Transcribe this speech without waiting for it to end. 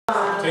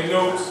Take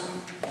notes.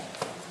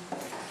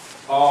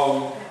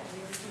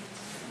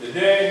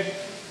 Today,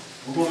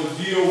 we're going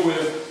to deal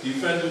with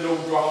defending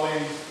Noble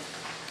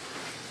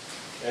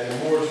and the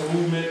Moorish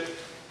movement,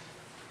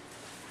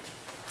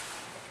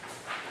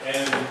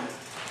 and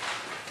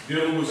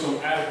dealing with some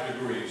added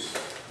degrees.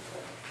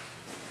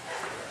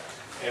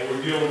 And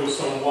we're dealing with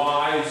some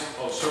whys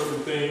of certain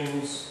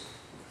things,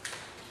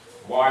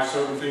 why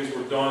certain things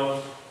were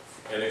done,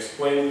 and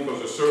explaining, because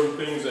there's certain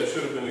things that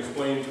should have been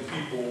explained to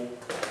people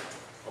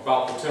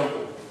about the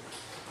temple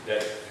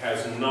that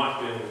has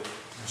not been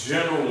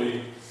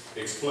generally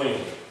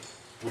explained,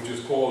 which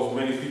has caused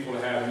many people to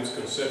have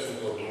misconceptions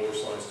of the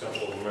Moorish Science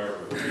Temple of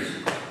America, which is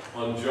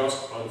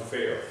unjust,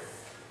 unfair,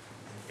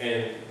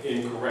 and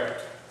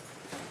incorrect.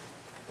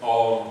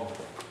 And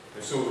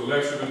so the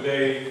lecture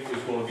today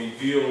is going to be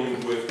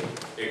dealing with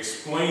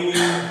explaining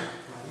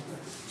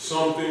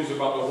some things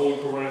about the Holy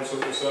Quran,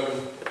 Circle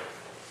 7,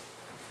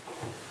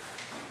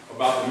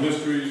 about the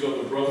mysteries of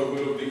the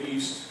Brotherhood of the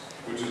East,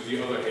 which is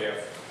the other half.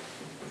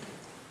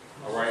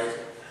 All right?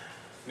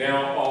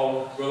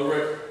 Now, Brother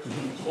Rick,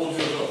 hold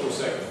yours up for a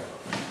second.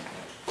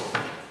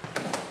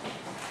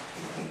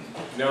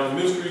 Now, the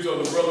mysteries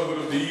of the Brotherhood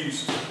of the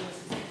East,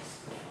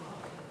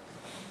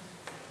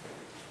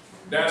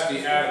 that's the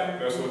Adam,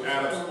 that's what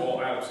Adams,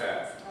 all Adams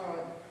have.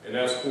 And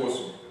that, of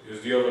course,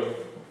 is the other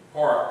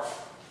part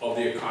of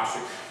the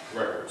Akashic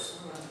records.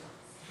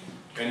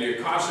 And the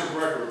Akashic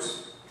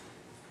records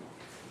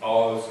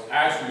is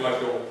actually like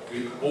the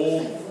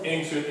old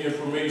ancient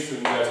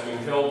information that's been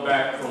held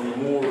back from the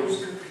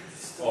Moors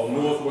of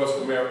Northwest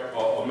America,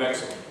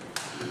 Amexem.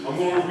 I'm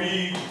going to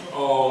read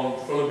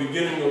from the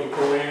beginning of the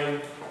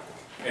Quran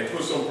and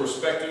put some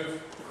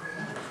perspective,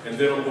 and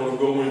then I'm going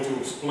to go into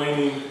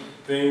explaining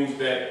things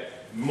that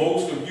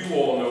most of you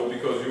all know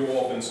because you've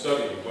all been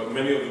studying, but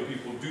many of the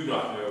people do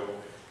not know.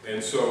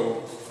 And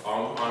so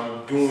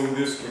I'm doing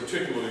this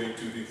particularly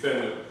to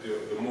defend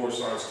the Moorish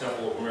Science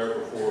Temple of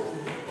America for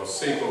the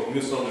sake of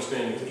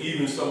misunderstanding.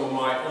 Even some of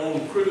my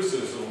own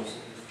criticisms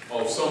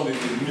of some of the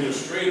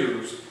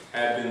administrators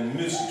have been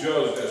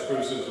misjudged as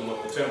criticism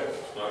of the temple,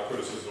 not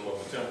criticism of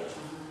the temple.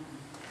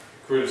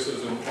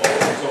 Criticism of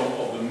some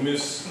of the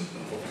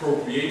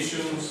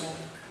misappropriations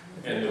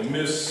and the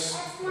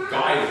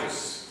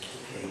misguidance.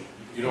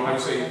 You know how you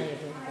say,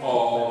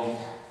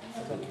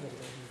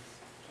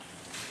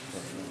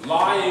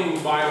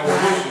 lying by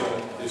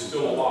omission is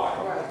still a lie,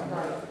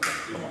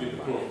 if you get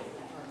the point.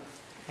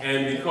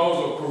 And because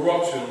of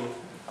corruption,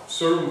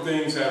 certain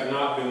things have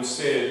not been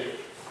said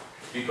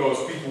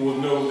because people will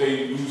know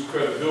they lose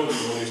credibility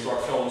when they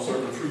start telling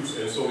certain truths,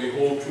 and so they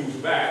hold truths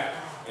back,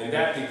 and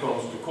that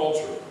becomes the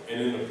culture. And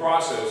in the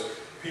process,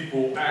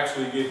 people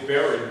actually get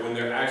buried when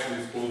they're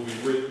actually supposed to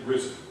be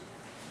risen,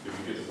 if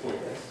you get the point.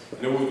 And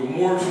there was the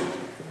Moorish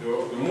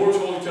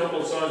Holy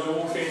Temple of Science, the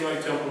old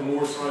Canaanite Temple, the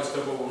Moorish Science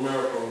Temple of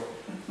America.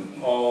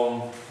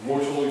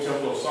 Moorish Holy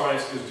Temple of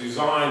Science is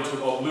designed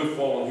to uplift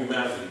fallen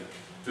humanity,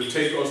 to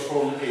take us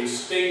from a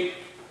state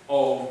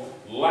of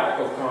lack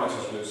of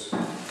consciousness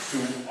to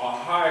a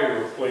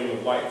higher plane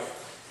of life.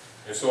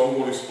 And so I'm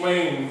going to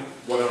explain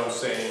what I'm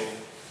saying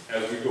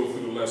as we go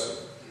through the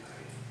lesson.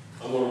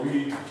 I'm going to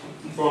read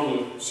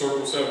from the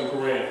Circle 7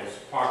 Quran's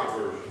pocket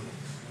version.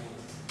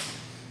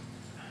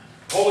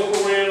 Holy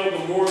Quran of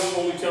the Moorish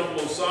Holy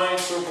Temple of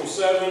Science, Circle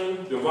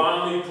 7,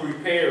 divinely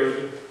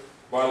prepared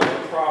by the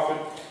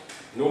Prophet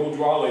Noble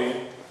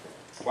I.S.L.A.M,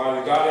 by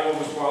the guiding of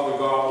his Father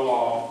God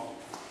Allah,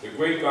 the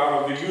great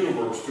God of the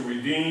universe, to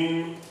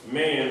redeem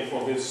man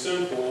from his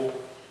sinful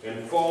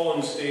and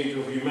fallen stage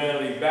of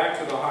humanity back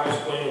to the highest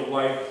plane of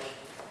life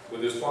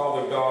with his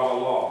Father God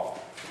Allah.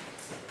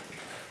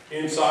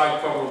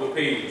 Inside cover of the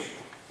page.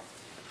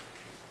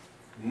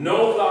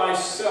 Know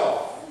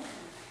thyself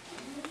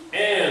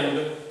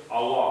and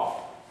Allah.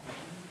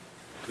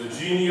 The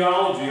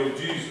genealogy of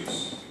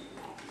Jesus.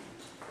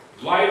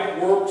 Life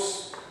and works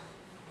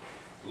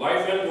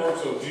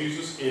of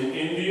Jesus in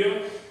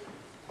India,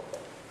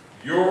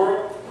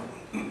 Europe,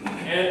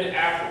 and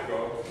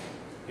Africa,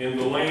 in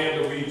the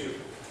land of Egypt.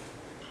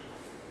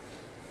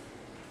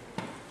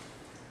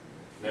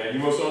 Now you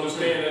must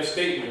understand that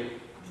statement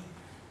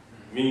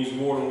means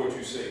more than what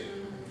you say.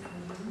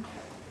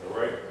 All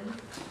right?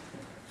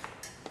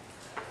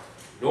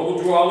 Noble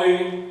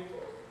I.S.L.A.M,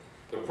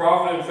 the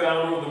prophet and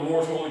founder of the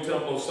Moorish Holy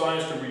Temple of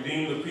Science, to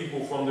redeem the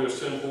people from their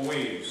sinful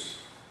ways.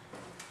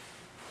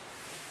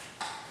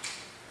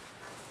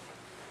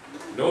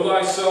 Know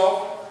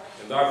thyself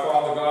and thy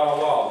Father God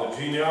Allah, the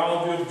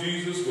genealogy of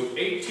Jesus, with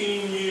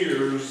 18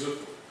 years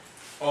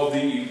of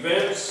the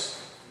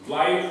events,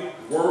 life,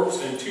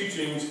 works, and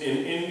teachings in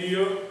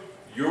India,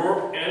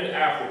 Europe, and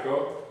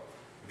Africa.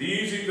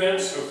 These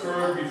events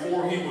occurred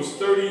before he was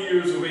 30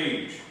 years of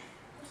age.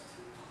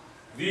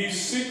 These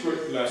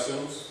secret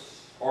lessons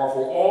are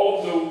for all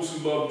of those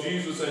who love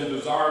Jesus and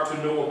desire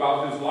to know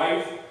about his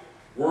life,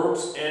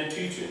 works, and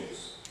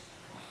teachings.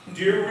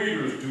 Dear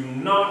readers, do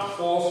not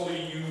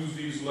falsely use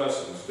these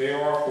lessons. They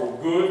are for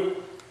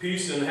good,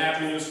 peace, and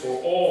happiness for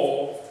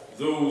all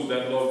those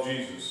that love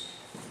Jesus.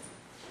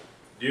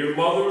 Dear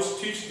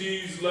mothers, teach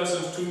these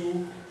lessons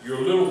to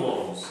your little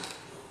ones,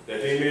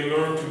 that they may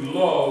learn to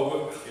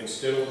love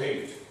instead of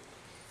hate.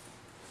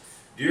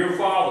 Dear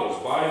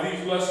fathers, by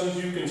these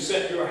lessons you can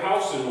set your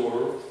house in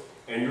order,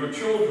 and your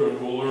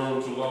children will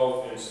learn to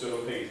love instead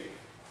of hate.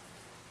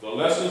 The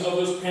lessons of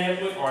this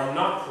pamphlet are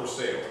not for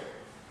sale,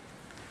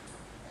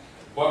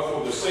 but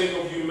for the sake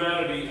of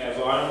humanity, as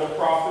I am a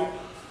prophet,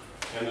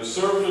 and the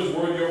servant is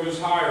worthy of his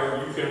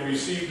hire, you can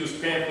receive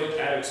this pamphlet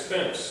at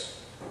expense.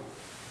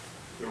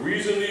 The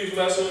reason these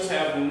lessons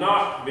have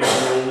not been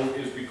known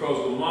is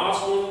because the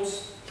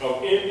Muslims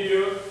of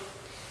India,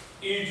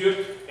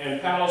 Egypt, and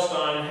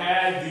Palestine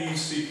had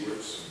these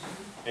secrets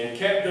and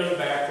kept them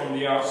back from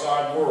the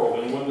outside world.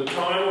 And when the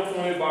time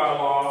appointed by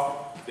Allah,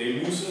 they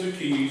loosened the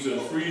keys and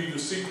freed the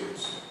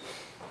secrets.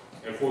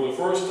 And for the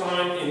first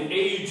time in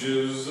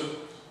ages,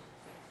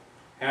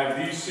 have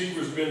these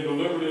secrets been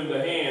delivered in the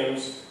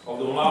hands of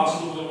the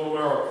Muslims of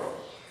America.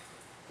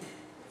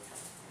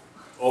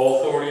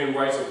 All authority and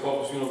rights of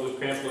publishing of this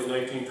pamphlet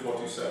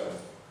 1927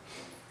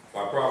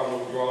 by Prophet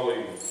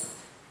I.S.L.A.M.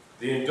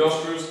 The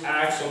industrious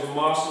acts of the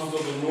Muslims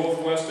of the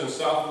northwest and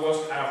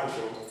southwest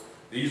Africa.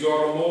 These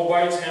are the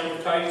Moabites,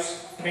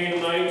 Hamathites,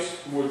 Canaanites,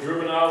 who were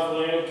driven out of the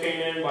land of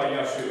Canaan by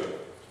Yeshua,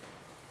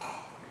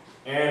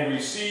 and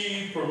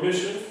received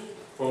permission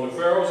from the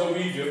pharaohs of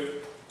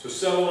Egypt to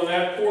settle in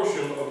that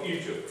portion of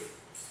Egypt.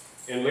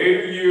 In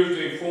later years,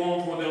 they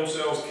formed for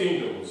themselves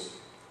kingdoms.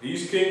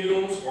 These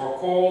kingdoms are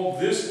called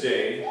this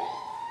day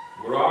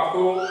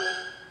Morocco,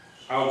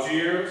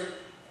 Algiers,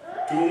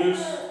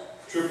 Tunis,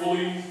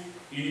 Tripoli,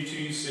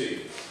 etc.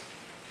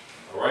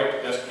 All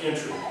right, that's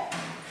entry.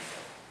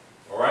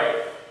 All right.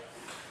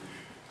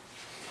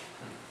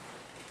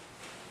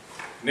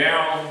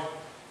 Now,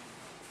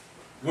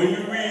 when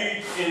you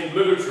read in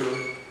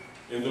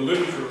the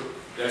literature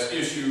that's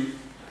issued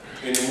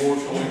in the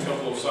Moorish Holy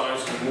Temple of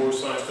Science and the Moorish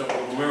Science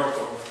Temple of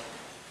America,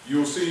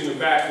 you'll see in the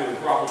back where the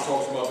prophet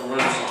talks about the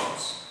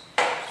Renaissance.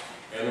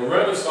 And the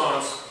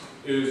Renaissance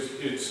is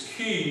its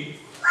key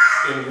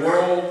in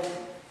world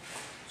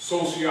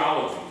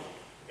sociology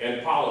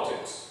and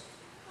politics.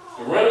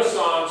 The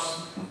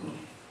Renaissance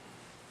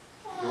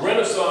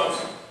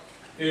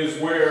is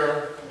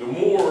where the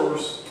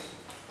Moors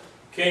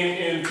came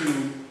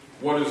into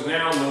what is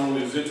now known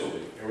as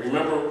Italy. And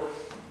remember,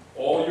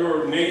 all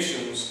your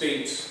nation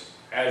states,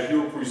 as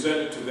you're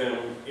presented to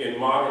them in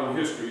modern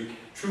history,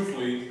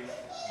 truthfully,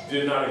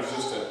 did not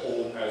exist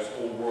as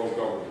old world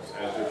governments,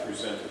 as they're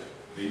presented.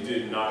 They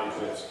did not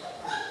exist.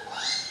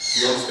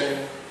 You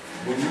understand?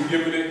 When you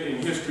give it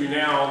in history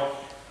now,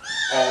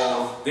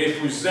 they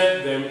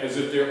present them as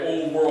if they're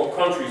old world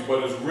countries,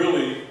 but it's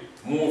really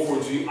more for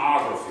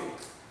geography,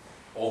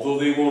 although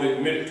they won't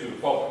admit it to the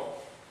public.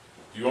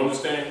 Do you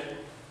understand?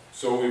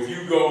 So if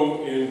you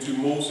go into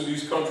most of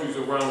these countries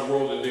around the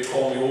world that they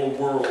call the old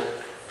world,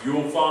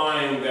 you'll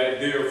find that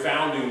their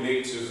founding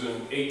dates is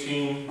in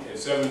 18 and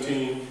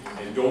 17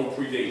 and don't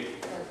predate.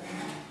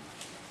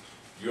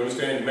 You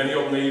understand? Many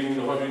of them are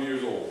even 100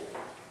 years old.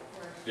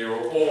 They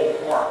were all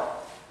part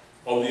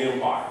of the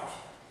empires.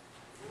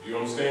 Do you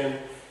understand?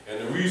 And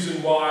the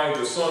reason why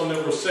the sun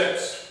never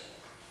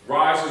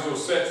rises or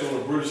sets on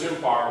the British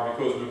Empire,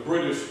 because the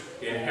British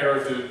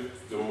inherited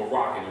the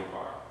Moroccan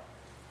Empire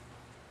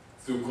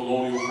through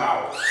colonial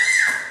power.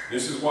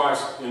 This is why,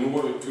 in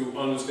order to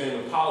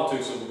understand the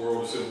politics of the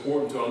world, it's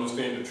important to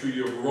understand the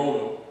Treaty of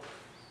Verona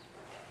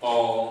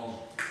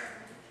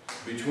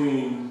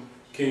between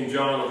King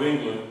John of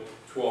England,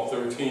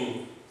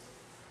 1213,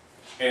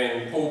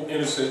 and Pope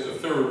Innocent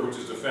III, which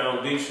is the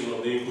foundation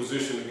of the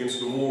Inquisition against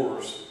the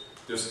Moors,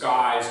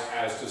 disguised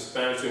as the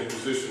Spanish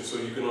Inquisition, so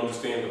you can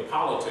understand the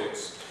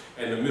politics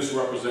and the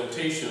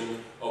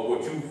misrepresentation of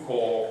what you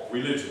call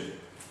religion.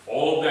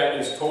 All of that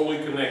is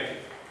totally connected.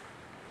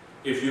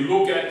 If you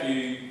look at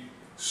the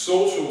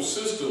social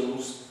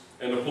systems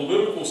and the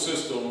political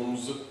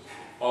systems,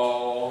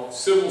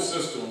 civil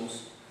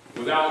systems,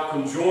 without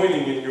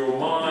conjoining in your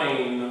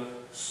mind,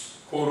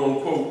 quote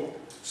unquote,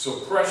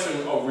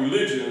 suppression of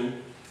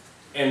religion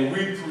and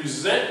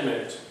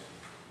representment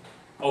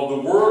of the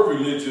word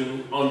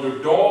religion under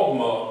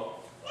dogma,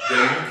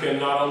 then you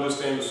cannot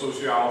understand the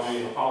sociology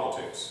and the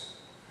politics.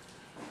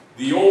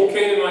 The old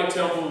Canaanite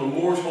temple, the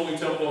Moorish Holy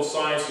Temple of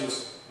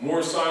Sciences,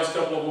 Moorish Science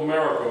Temple of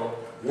America,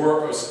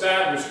 were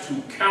established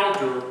to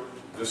counter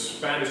the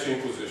Spanish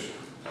Inquisition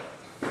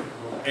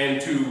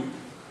and to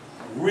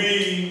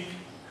reconstruct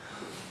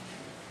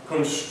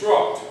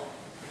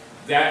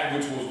that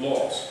which was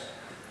lost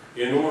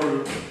in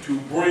order to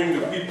bring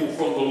the people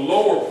from the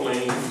lower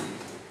plane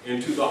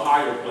into the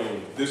higher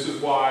plane. This is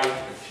why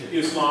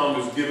Islam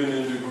is given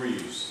in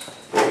degrees.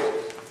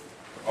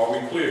 Are we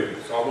clear?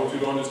 So I want you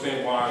to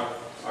understand why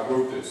I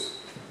wrote this.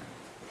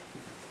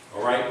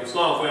 All right,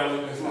 Islam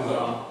family?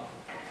 Islam.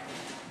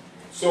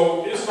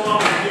 So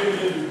Islam is given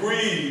in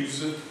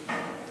degrees,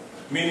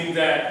 meaning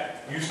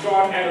that you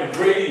start at a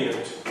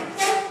gradient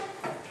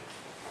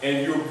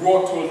and you're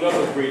brought to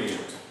another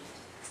gradient.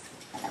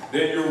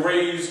 Then you're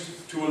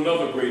raised to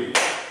another gradient.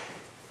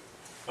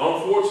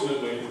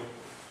 Unfortunately,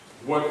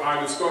 what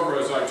I discover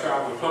as I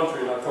travel the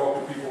country and I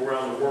talk to people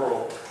around the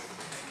world,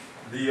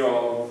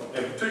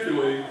 and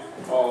particularly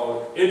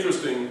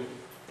interesting,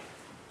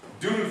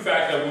 due to the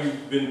fact that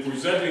we've been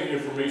presenting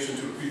information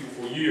to the people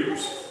for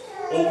years,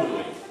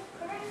 openly,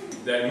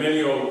 that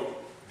many of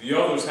the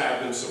others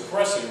have been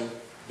suppressing,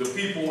 the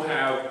people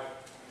have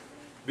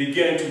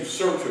began to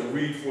search and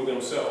read for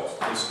themselves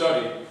and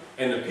study,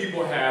 and the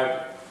people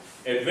have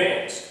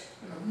advanced.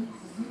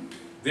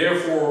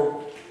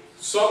 Therefore,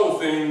 subtle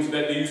things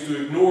that they used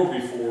to ignore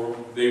before,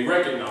 they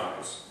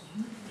recognize.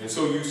 And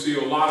so you see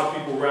a lot of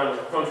people around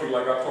the country,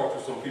 like I talked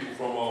to some people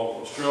from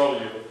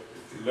Australia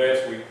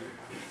last week,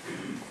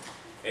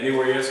 and they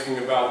were asking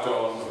about the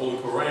Holy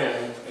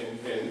Quran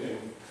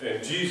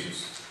and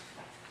Jesus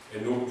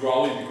and Noble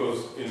Drawley,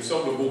 because in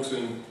some of the books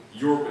in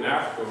Europe and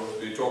Africa,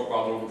 they talk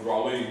about Noble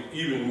Drawley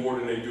even more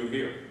than they do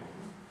here.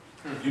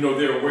 You know,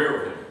 they're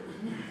aware of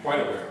him, quite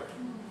aware.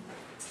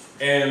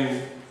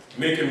 And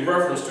making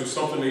reference to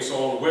something they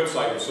saw on the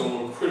website of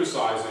someone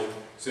criticizing,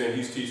 saying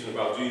he's teaching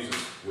about Jesus,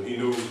 when he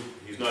knows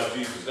he's not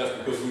Jesus. That's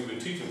because we've been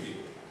teaching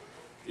people,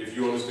 if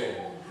you understand.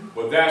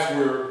 But that's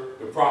where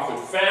the prophet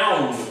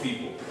found the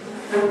people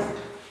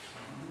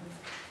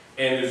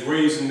and is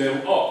raising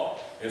them up.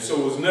 And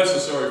so it's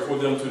necessary for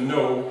them to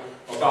know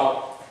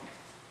about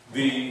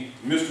the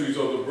mysteries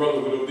of the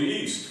Brotherhood of the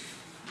East,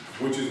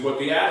 which is what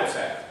the Adams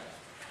have,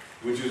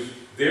 which is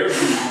their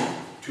duty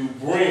to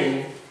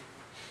bring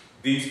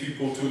these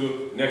people to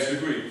the next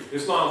degree.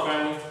 Islam,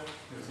 family?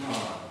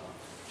 Islam.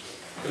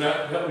 Can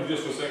I help you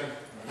just for a second?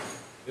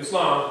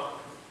 Islam.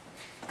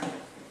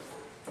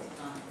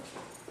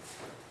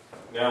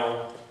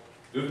 Now,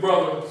 this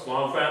brother,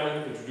 Islam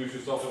family, introduce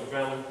yourself to the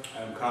family.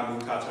 I'm Kanu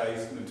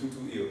Kachais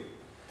Ntutu Il.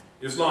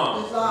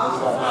 Islam.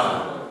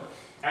 Islam.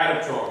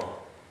 Adam Charm.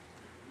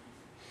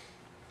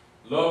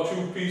 Love,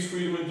 truth, peace,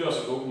 freedom, and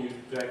justice. Open your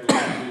jacket.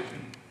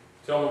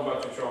 Tell them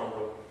about your charm,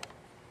 brother.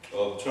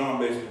 The charm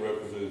basically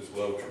represents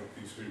love, truth,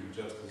 peace, freedom, and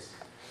justice.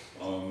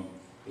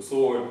 The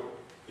sword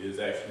is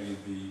actually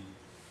the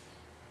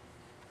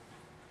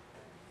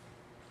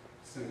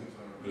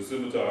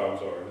scimitar, I'm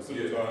sorry. The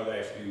scimitar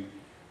actually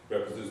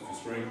represents the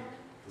strength.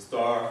 The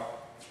star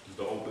is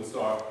the open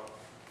star,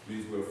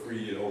 means we're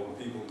free and open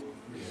people.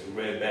 The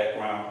red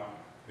background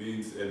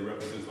means it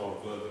represents all the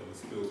blood that was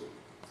spilled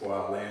for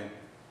our land.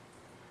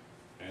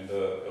 And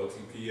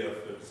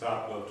LTPF at the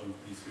top, love, truth,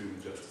 peace, freedom,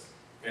 and justice.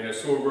 And that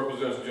sword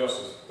represents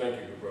justice. Thank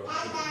you, brother.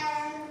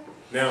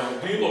 Now,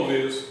 the deal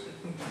is,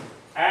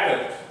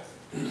 adept.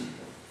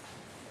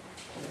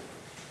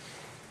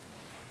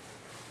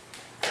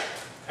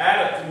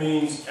 Adept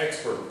means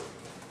expert.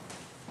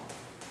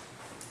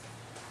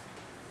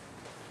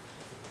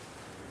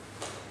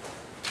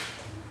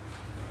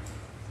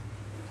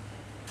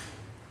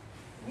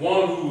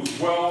 One who's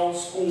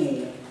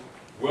well-schooled,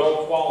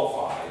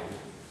 well-qualified.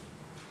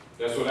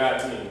 That's what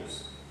that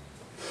means.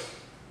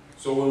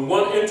 So when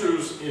one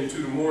enters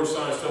into the Moorish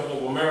Science Temple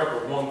of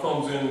America, one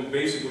comes in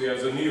basically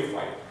as a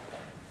neophyte.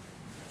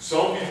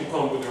 Some people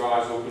come with their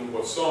eyes open,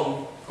 but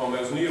some come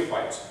as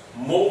neophytes.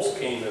 Most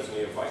came as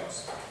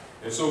neophytes.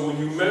 And so when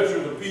you measure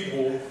the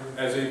people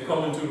as they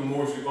come into the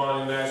Moorish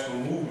Divine National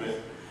Movement,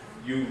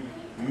 you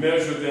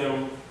measure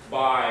them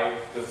by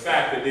the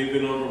fact that they've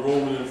been under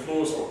Roman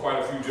influence for quite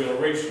a few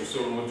generations.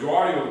 So the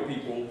majority of the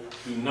people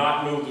do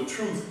not know the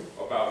truth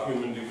about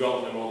human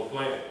development on the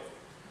planet,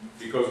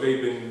 because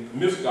they've been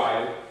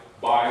misguided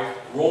by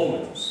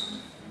Romans.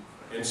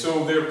 And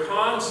so their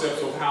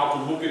concepts of how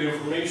to look at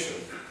information,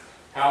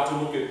 how to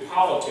look at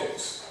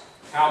politics,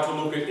 how to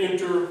look at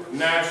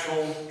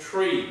international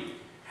trade,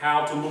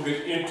 how to look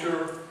at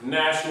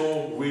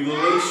international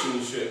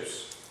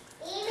relationships,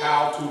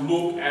 how to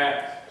look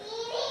at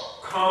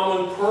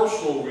common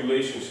personal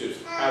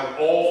relationships have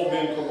all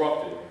been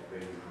corrupted.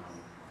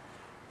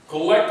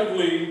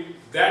 Collectively,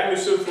 that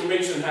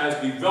misinformation has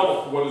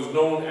developed what is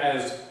known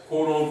as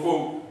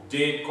quote-unquote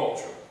dead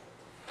culture.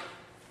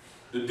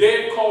 The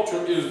dead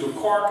culture is the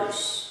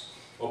carcass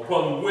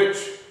upon which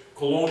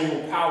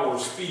colonial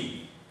powers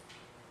feed,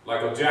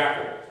 like a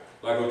jackal.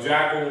 Like a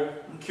jackal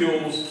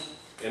kills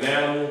an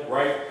animal,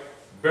 right?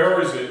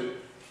 Buries it,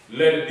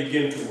 let it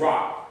begin to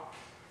rot.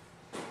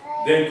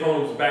 Then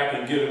comes back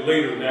and get it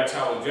later, and that's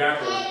how a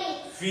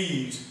jackal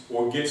feeds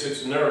or gets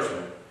its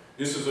nourishment.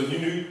 This is a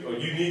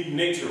unique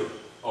nature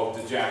of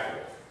the jackal.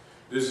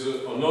 This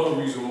is another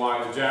reason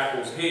why the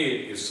jackal's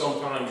head is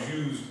sometimes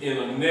used in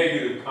a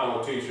negative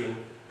connotation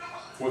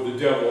for the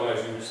devil,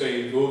 as you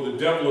say, though the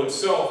devil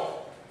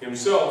herself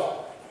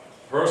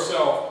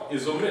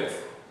is a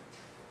myth.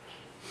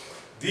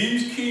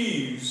 These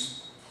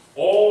keys,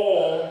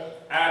 all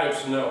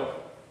adepts know.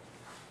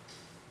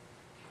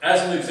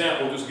 As an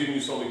example, just giving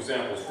you some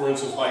examples. For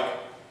instance, like,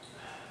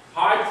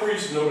 high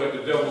priests know that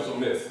the devil's a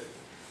myth.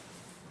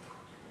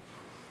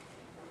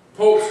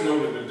 Popes know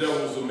that the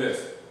devil's a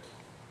myth.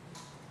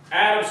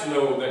 Adepts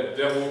know that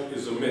the devil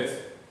is a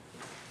myth.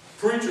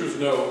 Preachers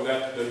know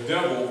that the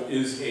devil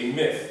is a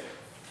myth.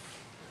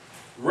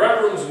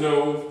 Reverends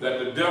know that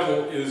the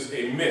devil is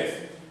a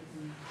myth.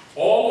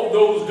 All of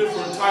those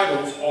different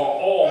titles are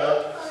all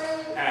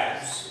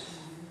Adams,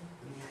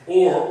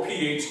 or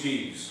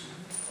PhDs,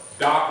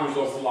 doctors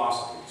of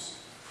philosophies.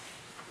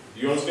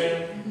 Do you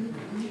understand?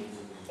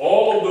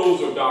 All of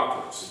those are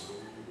doctors.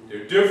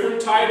 They're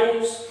different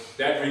titles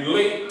that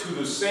relate to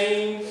the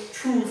same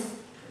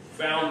truth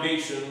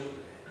foundation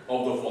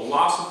of the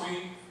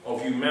philosophy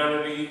of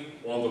humanity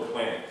on the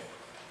planet.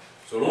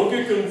 So don't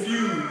get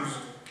confused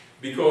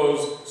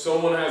because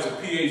someone has a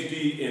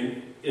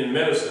PhD in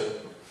medicine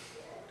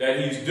that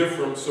he's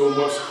different so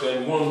much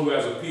than one who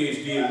has a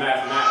PhD in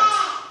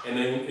mathematics and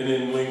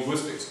in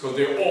linguistics, because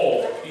they're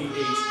all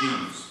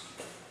PhDs.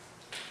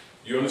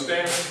 You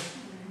understand?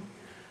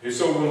 And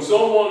so when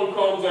someone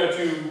comes at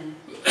you,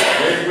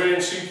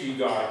 Regency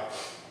guy,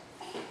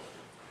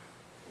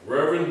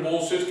 Reverend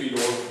Bolshitsky,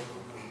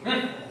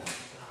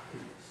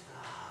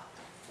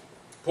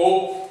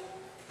 Pope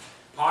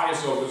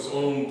pious of his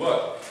own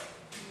butt,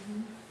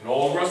 and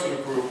all the rest of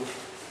the crew,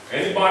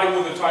 anybody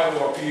with a title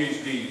are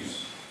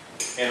PhDs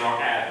and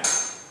are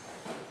Adams.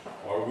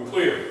 Are we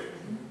clear?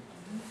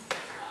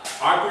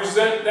 I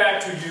present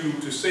that to you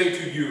to say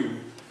to you,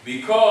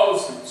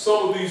 because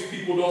some of these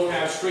people don't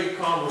have straight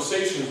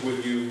conversations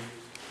with you,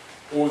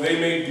 or they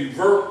may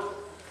divert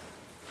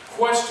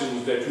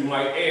questions that you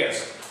might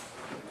ask,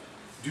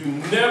 do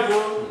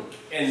never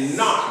and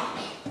not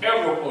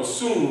ever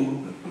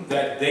assume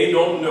that they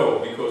don't know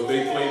because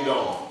they play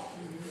dumb.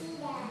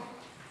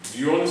 Do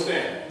you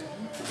understand?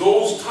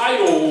 Those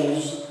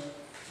titles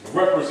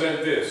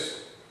represent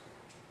this.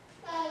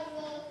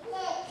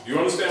 Do you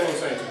understand what I'm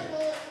saying to you?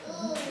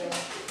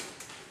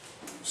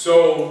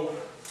 So,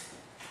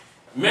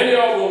 many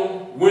of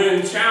them,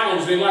 when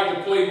challenged, they like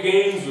to play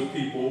games with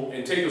people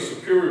and take a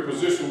superior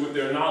position with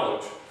their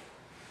knowledge.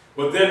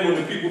 But then when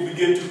the people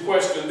begin to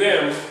question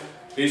them,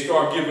 they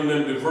start giving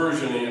them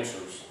diversion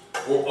answers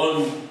or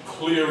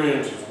unclear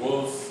answers.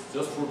 Well, it's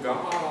just for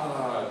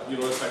God, you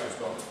know, that type of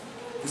stuff.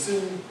 It's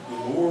in the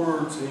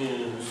Lord's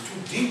hands. It's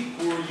too deep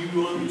for you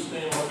to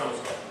understand, all kind of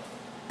stuff.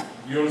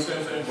 You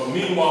understand what I'm saying? But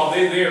meanwhile,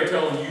 they're there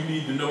telling you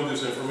need to know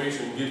this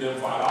information and give them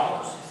 $5.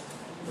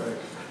 Right.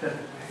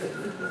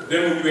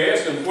 Then when you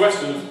ask them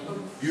questions,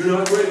 you're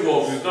not ready.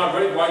 Well, if it's not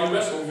ready, why are you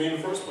messing with me in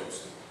the first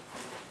place?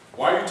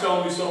 Why are you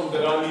telling me something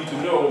that I need to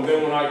know, and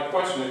then when I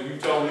question it, you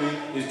tell me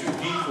it's too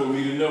deep for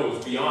me to know,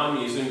 it's beyond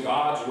me, it's in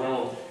God's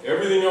realm.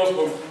 Everything else,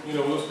 but, you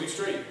know, let's be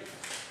straight.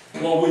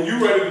 Well, when you're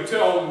ready to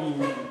tell me,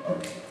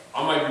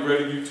 I might be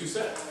ready to give 2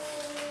 cents.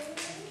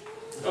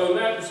 Other than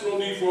that, there's no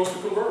need for us to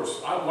converse.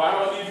 Why do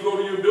I need to go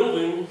to your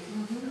building,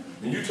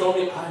 and you tell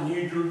me, I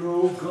need to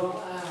know God?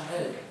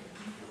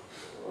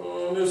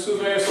 As soon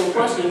as I ask some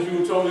questions, you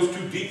will tell me it's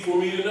too deep for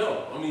me to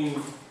know. I mean,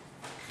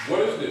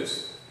 what is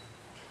this?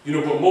 You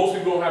know, but most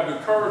people don't have the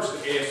courage to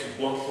ask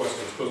blunt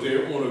questions because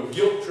they're on a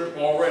guilt trip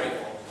already.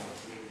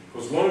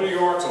 Because one of the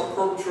arts are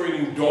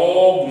perpetrating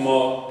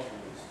dogma.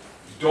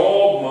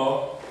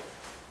 Dogma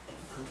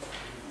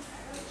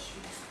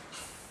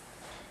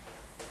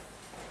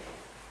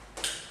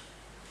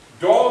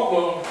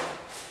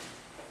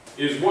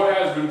is what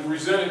has been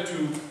presented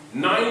to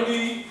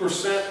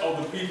 90% of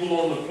the people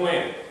on the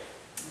planet.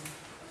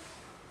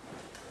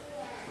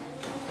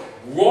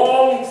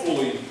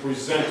 Wrongfully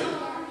presented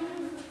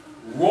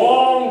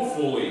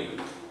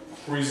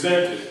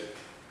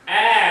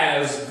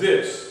as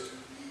this.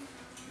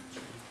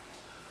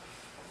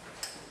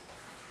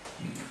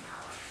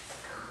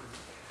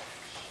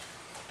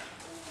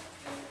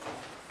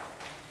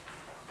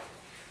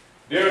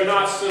 They're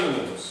not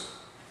synonyms.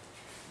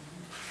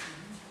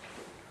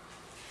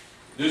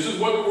 This is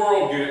what the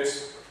world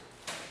gets.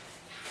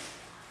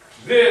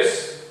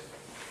 This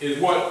is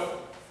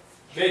what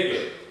they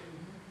get.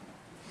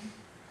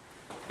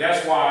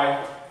 That's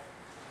why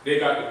they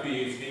got the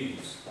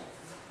PhDs.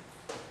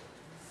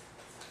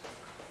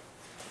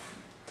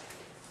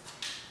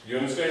 You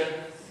understand?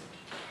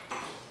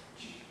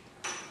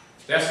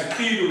 That's the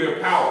key to their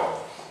power.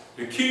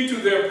 The key to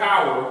their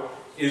power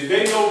is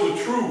they know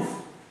the truth.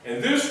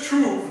 And this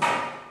truth,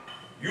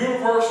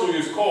 universally,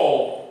 is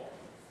called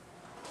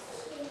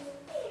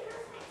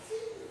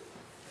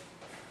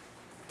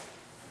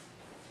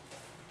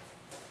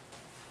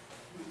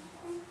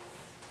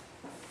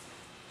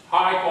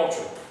high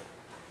culture.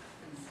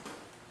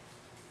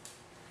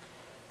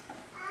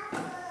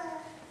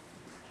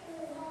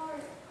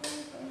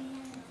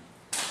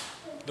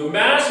 The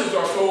masses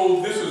are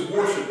told this is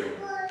worshiping.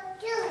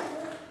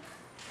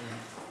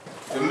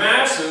 The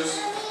masses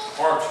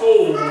are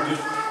told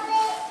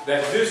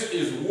that this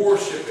is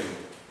worshiping.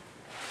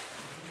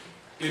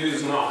 It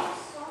is not.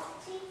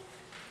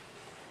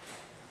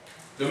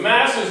 The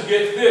masses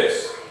get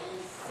this,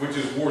 which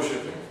is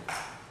worshiping.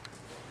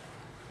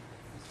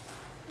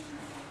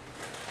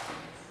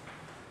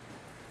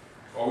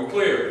 Are we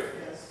clear?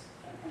 Yes.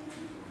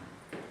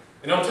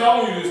 And I'm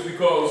telling you this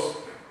because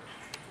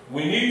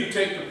we need to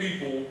take the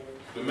people,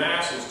 the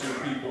masses, to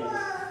the people,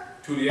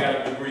 to the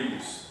added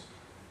degrees.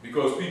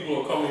 Because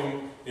people are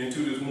coming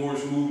into this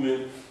Moorish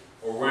movement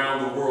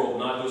around the world,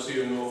 not just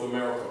here in North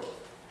America.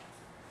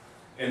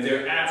 And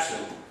they're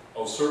absent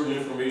of certain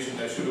information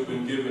that should have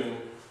been given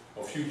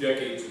a few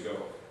decades ago.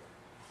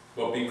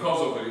 But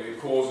because of it, it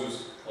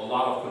causes a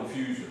lot of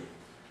confusion.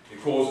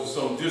 It causes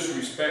some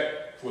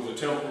disrespect for the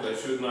temple that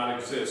should not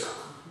exist.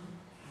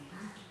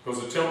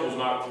 Because the temple's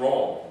not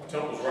wrong, the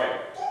temple's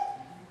right.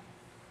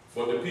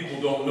 But the people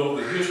don't know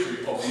the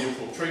history of the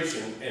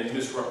infiltration and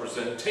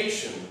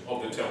misrepresentation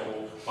of the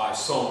temple by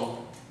some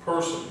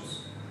persons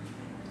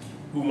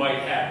who might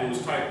have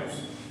those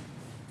titles.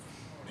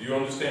 Do you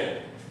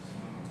understand?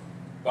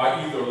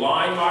 By either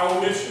lying by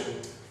omission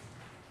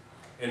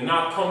and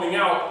not coming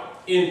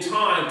out in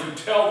time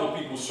to tell the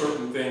people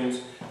certain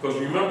things, because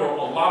remember, a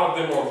lot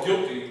of them are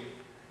guilty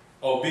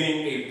of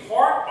being a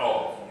part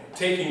of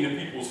taking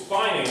the people's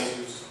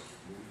finances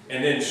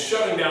and then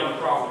shutting down the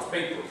prophet's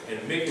paper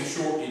and making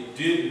sure it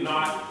did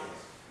not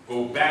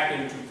go back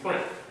into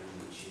print.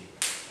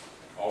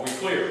 Are we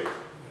clear?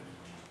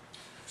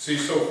 See,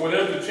 so for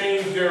them to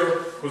change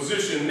their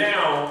position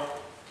now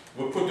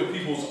would put the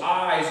people's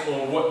eyes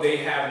on what they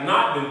have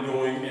not been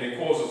doing, and it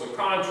causes a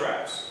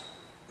contrast.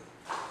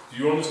 Do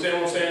you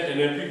understand what I'm saying? And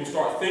then people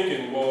start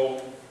thinking,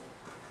 well,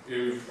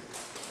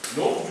 if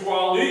Noble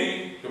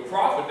Ali, the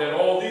prophet that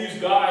all these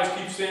guys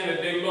keep saying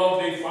that they love,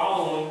 they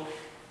follow him,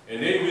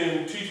 and they've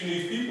been teaching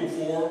these people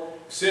for,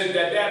 said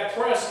that that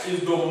press is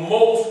the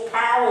most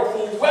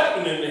powerful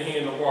weapon in the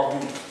hand of our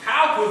group.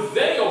 How could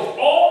they, of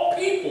all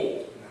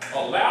people,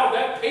 allow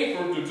that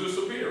paper to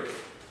disappear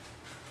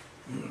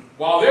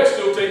while they're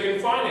still taking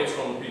finance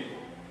from the people?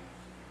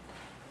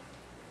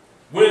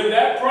 When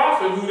that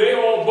prophet, who they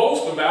all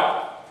boast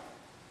about,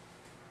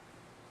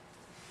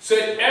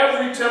 said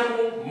every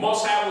temple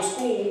must have a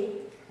school,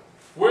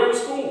 where are the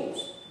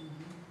schools?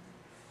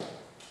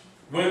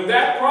 When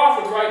that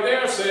prophet right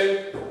there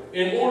said,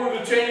 in order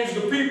to change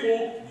the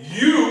people,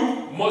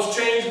 you must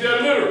change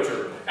their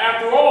literature.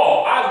 After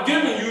all, I've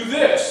given you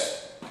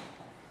this,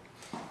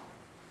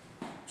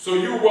 so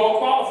you're well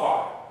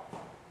qualified.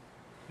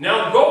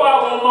 Now go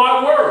out on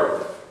my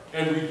word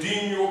and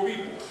redeem your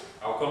people.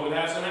 How come it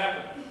hasn't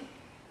happened?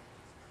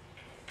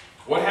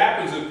 What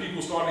happens if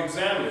people start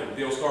examining?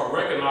 They'll start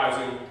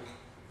recognizing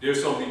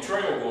there's some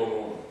betrayal going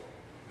on.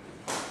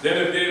 Then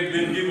if they've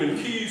been given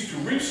keys to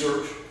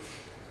research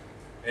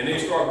and they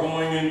start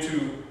going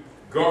into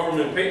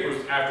government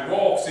papers, after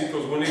all, see,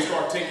 because when they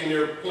start taking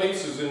their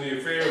places in the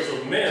affairs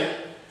of men,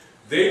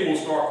 they will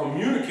start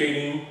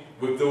communicating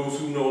with those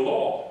who know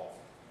law,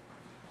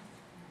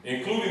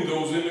 including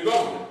those in the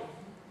government.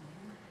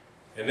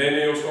 And then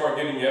they'll start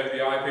getting the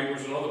FBI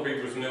papers and other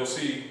papers, and they'll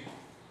see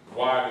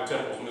why the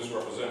temple's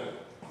misrepresented.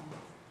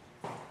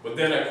 But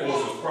then that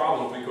causes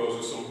problems because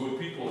there's some good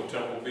people in the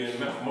temple being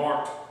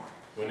marked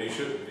when they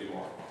shouldn't be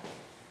marked.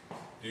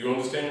 Do you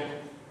understand?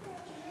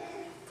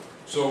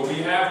 So we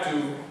have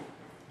to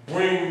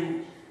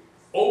bring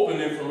open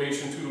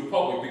information to the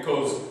public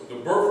because the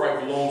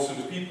birthright belongs to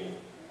the people.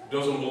 It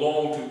doesn't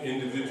belong to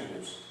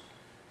individuals.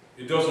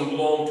 It doesn't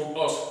belong to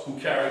us who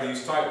carry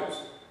these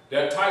titles.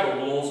 That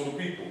title belongs to the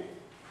people.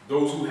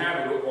 Those who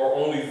have it are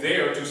only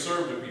there to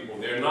serve the people.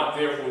 They're not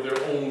there for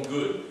their own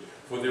good,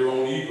 for their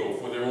own ego,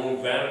 for their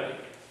own vanity.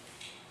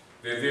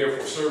 They're there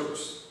for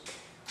service.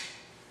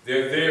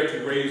 They're there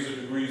to raise the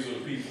degrees of the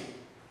people.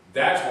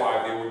 That's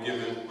why they were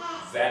given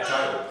that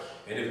title.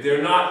 And if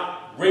they're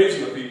not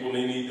raising the people,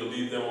 they need to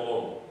leave them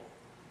alone.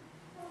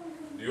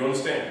 Do you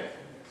understand?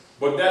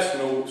 But that's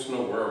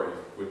no worry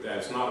with that.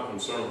 It's not a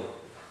concern.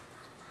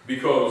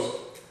 Because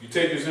you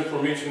take this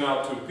information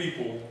out to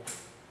people,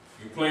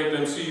 you plant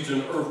them seeds in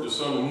the earth, the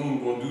sun and moon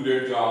are going to do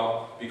their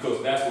job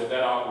because that's what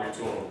that operates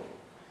on.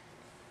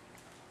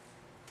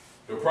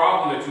 The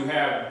problem that you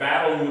have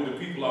battling with the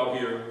people out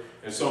here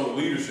and some of the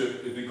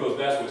leadership is because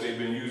that's what they've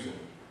been using.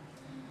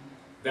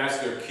 That's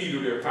their key to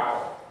their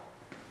power.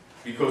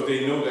 Because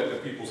they know that the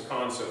people's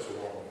concepts are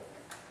wrong.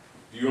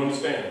 Do you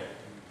understand?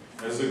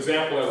 As an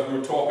example, as we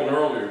were talking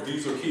earlier,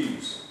 these are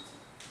keys.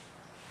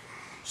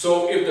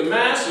 So if the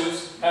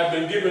masses have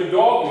been given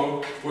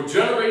dogma for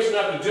generation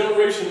after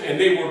generation and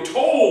they were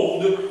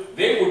told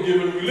they were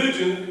given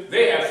religion,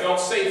 they have felt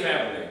safe,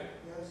 haven't they?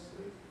 Yes.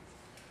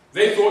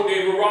 They thought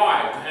they'd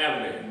arrived,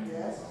 haven't they?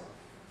 Yes.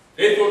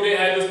 They thought they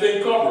had this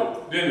thing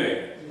covered, didn't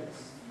they?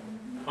 Yes.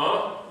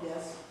 Huh?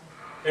 Yes.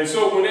 And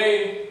so when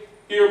they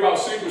hear about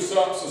secret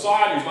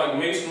societies like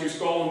Masonry,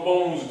 Skull and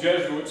Bones,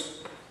 Jesuits,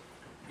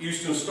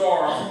 Eastern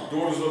Star,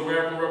 Daughters of the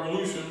American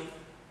Revolution,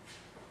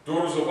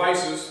 Daughters of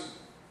ISIS,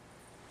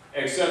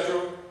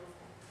 etc.,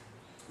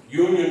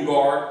 Union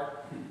Guard,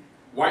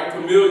 White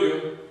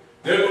Camellia,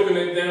 they're looking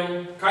at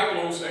them,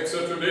 Kylos,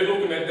 etc., they're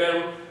looking at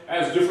them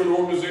as different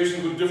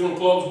organizations with different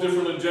clubs,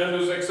 different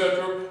agendas,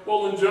 etc.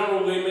 Well, in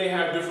general, they may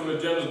have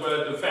different agendas, but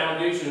at the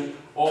foundation,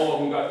 all of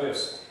them got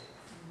this.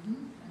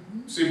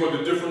 See, but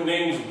the different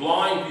names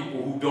blind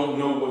people who don't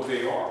know what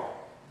they are.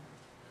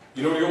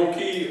 You know the old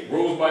key,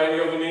 rose by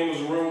any other name was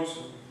a rose?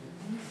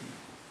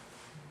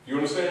 You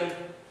understand?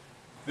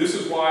 This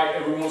is why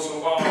every once in a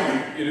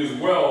while it is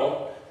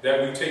well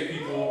that we take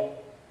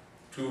people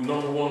to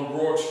number 1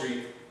 Broad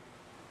Street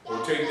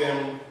or take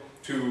them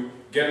to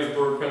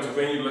Gettysburg,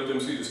 Pennsylvania, let them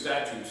see the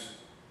statues.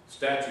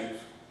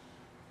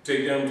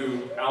 Take them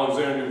to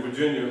Alexandria,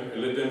 Virginia,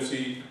 and let them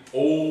see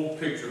old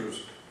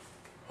pictures,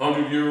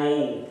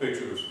 100-year-old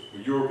pictures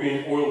with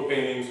European oil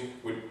paintings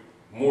with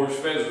Moorish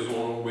feathers on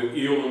them with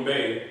eel and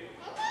Bey.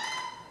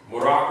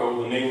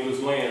 Morocco, the name of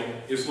this land,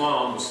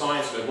 Islam, the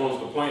science that runs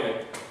the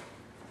planet,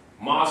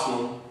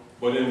 Muslim,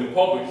 but in the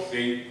public,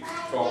 they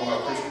talk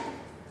about Christian.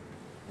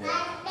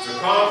 It's a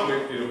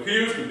conflict, it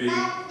appears to be,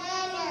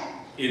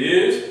 it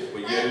is,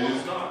 but yet it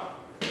is not.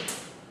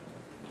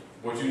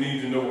 But you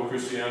need to know what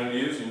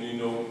Christianity is, you need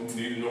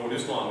to know what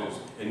Islam is.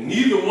 And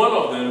neither one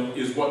of them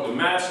is what the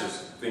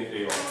masses think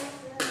they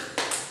are.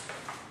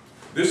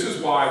 This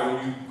is why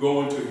when you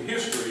go into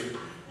history,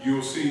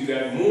 you'll see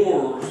that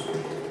Moors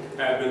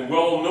have been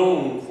well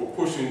known for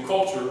pushing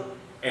culture,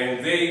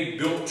 and they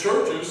built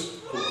churches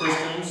for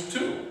Christians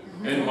too,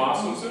 and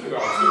mosques and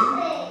synagogues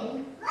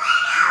too.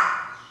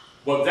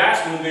 But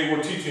that's when they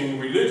were teaching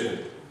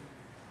religion.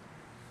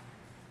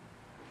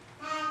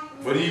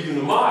 But even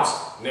the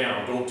mosques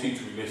now don't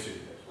teach religion,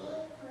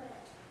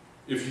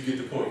 if you get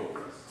the point.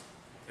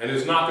 And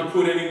it's not to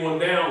put anyone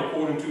down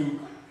according to,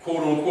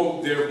 quote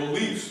unquote, their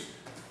beliefs,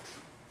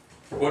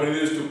 but it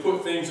is to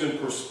put things in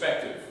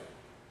perspective.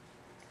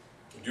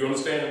 Do you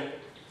understand?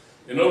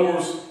 In other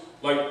words,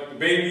 like the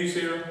babies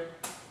here,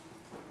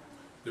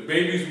 the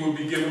babies will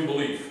be given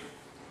belief.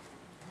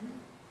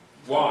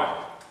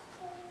 Why?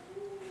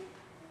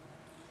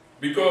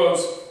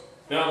 Because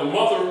now the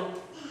mother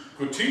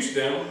could teach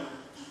them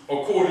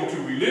according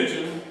to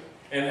religion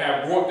and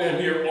have brought them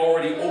here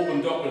already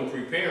opened up and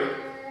prepared,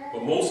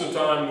 but most of the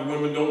time the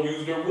women don't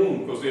use their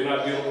womb because they're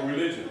not dealing with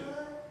religion.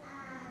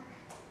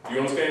 You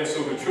understand?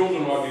 So the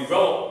children are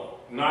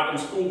developed not in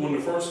school, when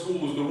the first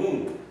school is the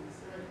womb.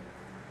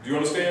 Do you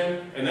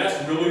understand? And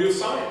that's really a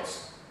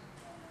science.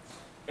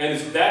 And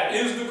that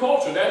is the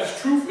culture. That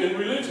is truth in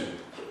religion.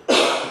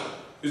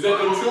 Is that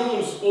the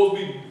children are supposed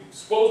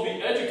to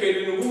be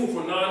educated in the womb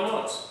for 9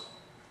 months.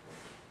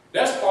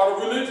 That's part of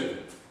religion.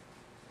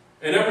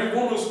 And every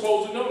woman is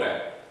supposed to know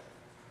that.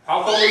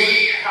 How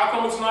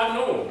come it's not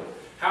known?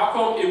 How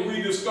come if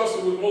we discuss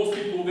it with most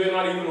people, they're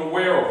not even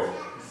aware of it?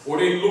 Or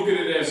they look at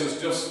it as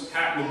it's just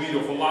happen to be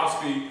the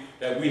philosophy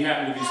that we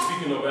happen to be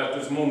speaking of at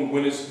this moment,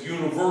 when it's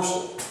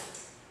universal.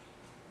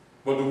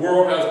 But the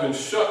world has been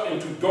shut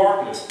into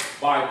darkness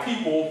by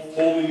people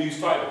holding these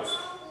titles.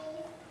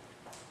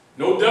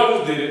 No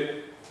devil did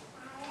it.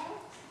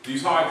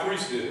 These high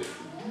priests did it.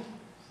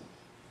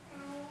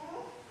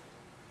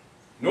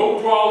 No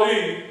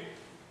Dwali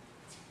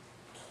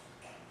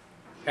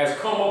has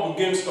come up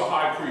against the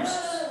high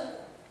priests.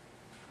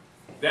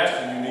 That's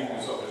the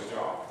uniqueness of his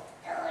job.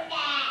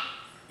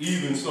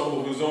 Even some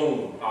of his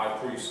own high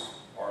priests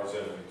are his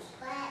enemies.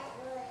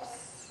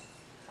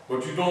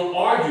 But you don't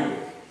argue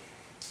it.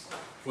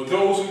 For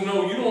those who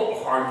know, you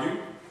don't argue.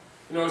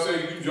 You know, I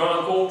say, you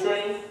John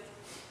Coltrane,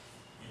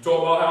 you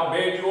talk about how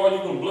bad you are,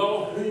 you can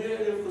blow. Yeah,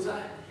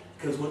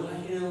 because when I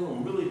hear them,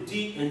 I'm really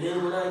deep, and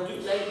then when I do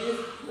like this,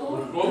 you know,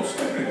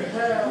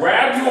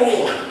 grab your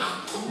horn.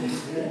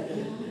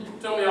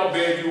 Tell me how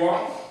bad you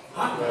are.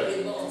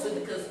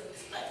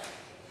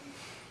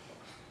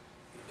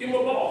 Give him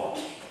a ball.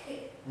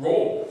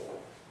 Roll.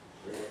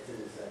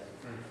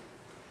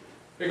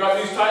 They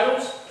got these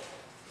titles?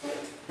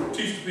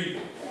 Teach the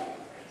people.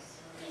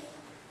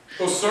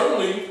 Because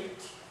certainly,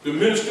 the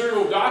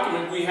ministerial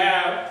document we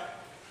have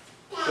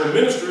for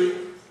ministry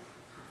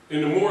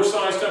in the Moorish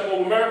Science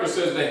Temple of America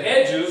says the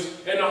hedges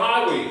and the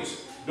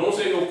highways. Don't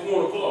say no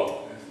corner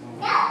club.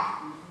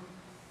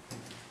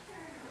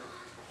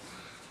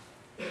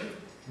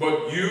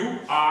 But you,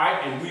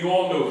 I, and we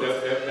all know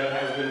that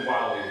has been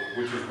violated,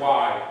 which is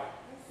why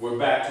we're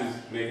back to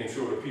making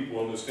sure that people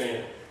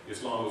understand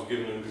Islam was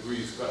given them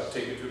degrees, got to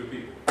take it to the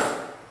people,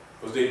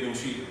 because they've been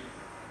cheated.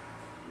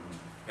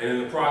 And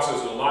in the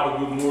process, a lot of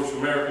good Moorish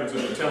Americans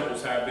in the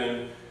temples have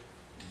been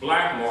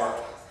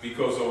blackmarked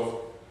because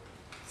of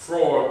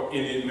fraud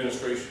in the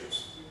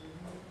administrations.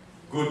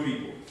 Good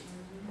people.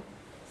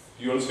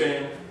 Do you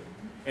understand?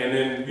 And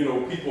then, you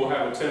know, people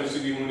have a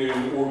tendency when they're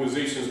in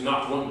organizations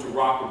not wanting to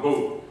rock the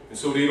boat. And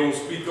so they don't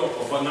speak up,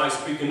 or by not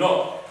speaking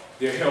up,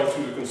 they're held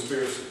to the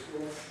conspiracy.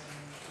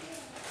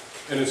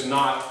 And it's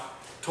not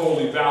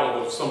totally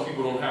valid, but some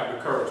people don't have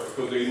the courage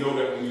because they know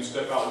that when you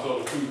step out into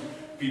other truth,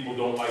 people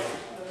don't like it.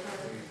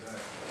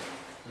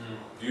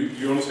 Do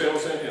you understand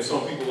what I'm saying? And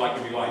some people like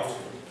to be liked.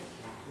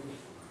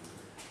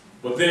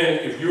 But then,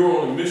 if you're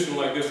on a mission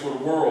like this for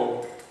the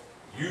world,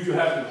 you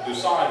have to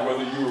decide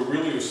whether you're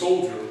really a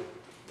soldier.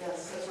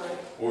 Yes, that's right.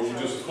 Or you're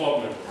just a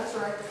club member. That's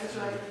right, that's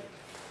right.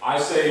 I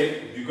say,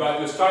 if you got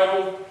this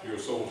title, you're a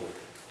soldier.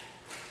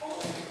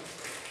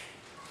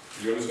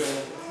 You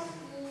understand?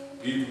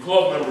 Give you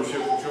club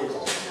membership for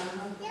children.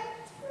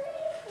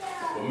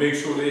 But make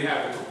sure they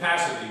have the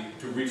capacity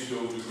to reach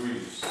those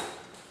degrees.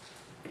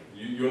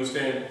 You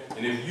understand?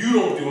 And if you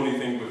don't do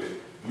anything with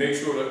it, make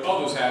sure that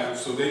others have it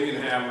so they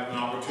can have an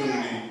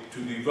opportunity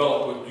to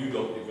develop what you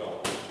don't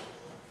develop.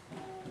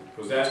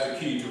 Because that's the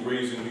key to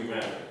raising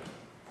humanity.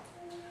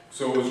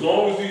 So as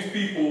long as these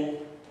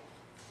people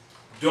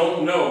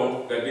don't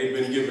know that they've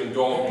been given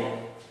dogma,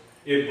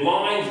 it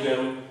blinds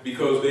them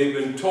because they've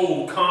been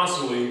told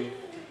constantly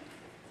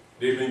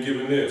they've been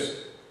given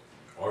this.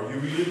 Are you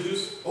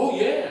religious? Oh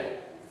yeah.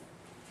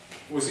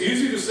 Well, it's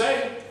easy to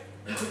say.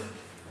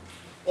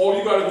 All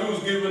you got to do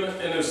is give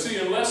an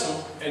Assyrian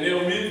lesson, and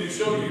they'll immediately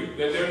show you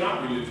that they're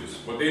not religious.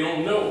 But they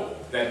don't know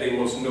that they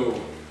must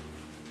know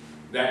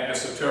that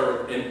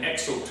esoteric and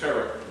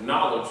exoteric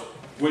knowledge,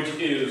 which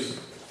is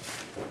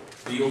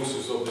the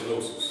osis of the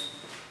gnosis.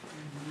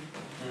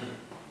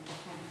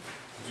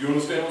 Do you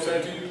understand what I'm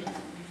saying to you?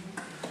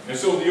 And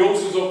so the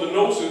osis of the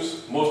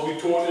gnosis must be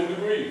taught in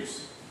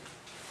degrees.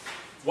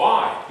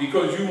 Why?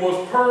 Because you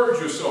must purge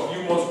yourself.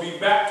 You must be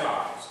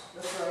baptized.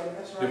 That's right,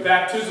 that's The right.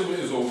 baptism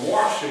is a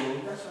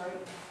washing That's right.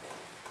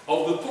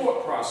 of the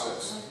thought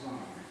process,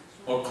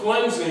 a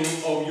cleansing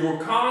of your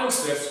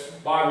concepts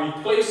by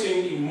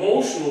replacing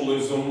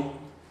emotionalism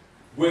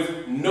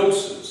with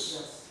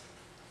gnosis,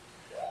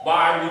 Yes.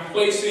 by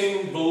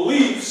replacing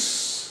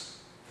beliefs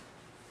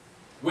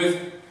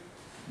with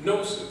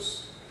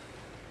gnosis.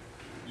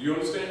 Do you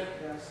understand?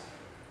 Yes.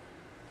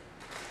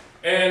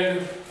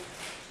 And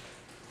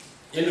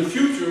in the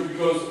future,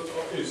 because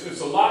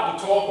it's a lot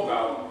to talk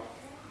about,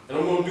 and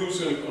I'm going to do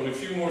this on a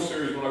few more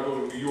series when I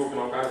go to New York and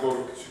I got to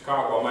go to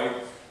Chicago. I might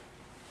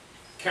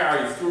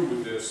carry through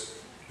with this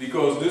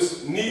because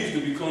this needs to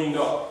be cleaned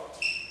up.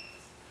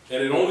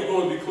 And it's only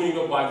going to be cleaned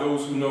up by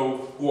those who know,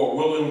 who are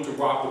willing to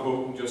rock the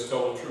boat and just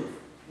tell the truth.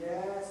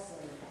 Yes,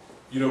 sir.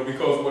 You know,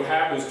 because what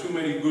happens, too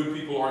many good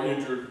people are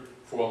injured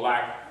for a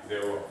lack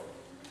thereof.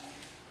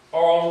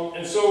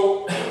 And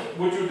so,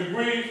 with your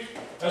degree,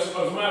 as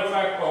a matter of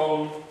fact,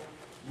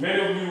 many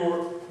of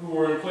you who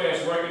were in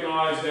class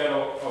recognize that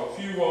a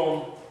few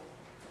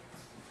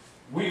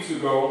weeks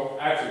ago,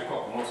 actually a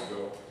couple months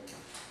ago,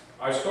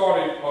 I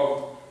started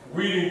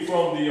reading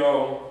from the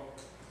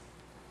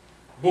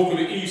Book of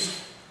the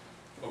East,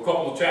 a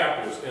couple of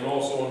chapters, and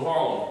also in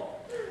Harlem,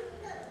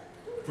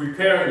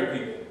 preparing the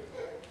people.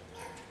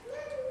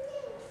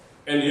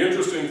 And the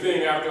interesting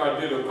thing, after I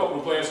did a couple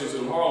of classes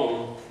in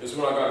Harlem, is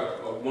when I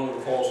got one of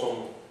the calls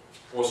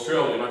from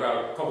Australia, and I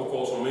got a couple of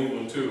calls from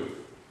England too.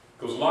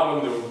 Because a lot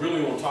of them, they're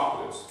really on top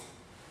of this.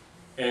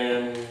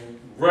 And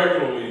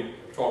regularly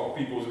talk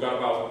to people who've got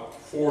about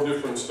 4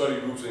 different study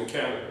groups in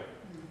Canada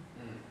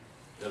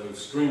that are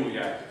extremely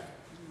active.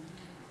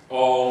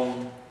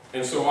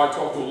 And so I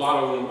talked to a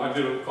lot of them. I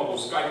did a couple of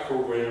Skype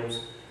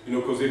programs, you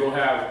know, because they don't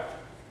have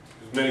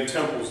as many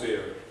temples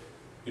there,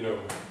 you know,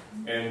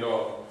 and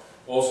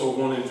also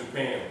one in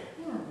Japan.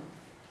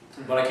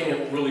 But I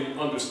can't really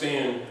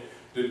understand,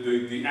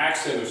 the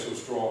accent is so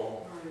strong.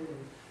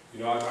 You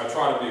know, I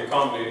try to be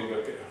accommodating, but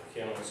I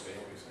can't understand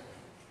what he's saying.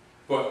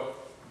 But,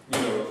 you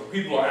know,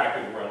 people are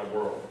active around the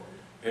world.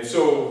 And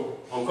so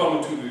I'm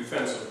coming to the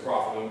defense of the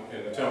prophet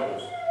and the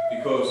temples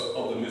because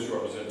of the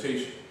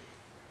misrepresentation.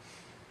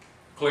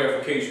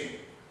 Clarification.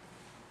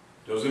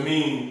 Doesn't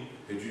mean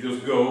that you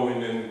just go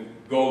and then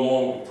go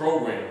along with the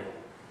program,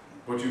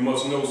 but you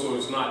must know so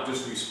it's not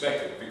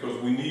disrespected, because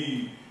we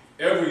need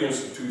every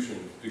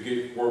institution to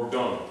get work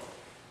done.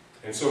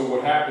 And so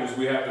what happens,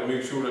 we have to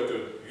make sure that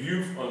the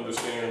youth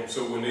understand,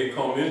 so when they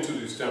come into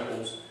these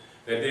temples,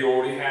 that they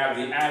already have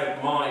the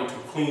added mind to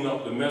clean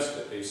up the mess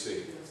that they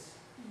see. Yes.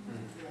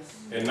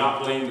 Yes. And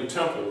not blame the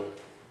temple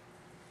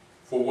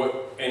for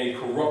what any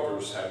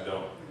corruptors have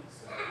done.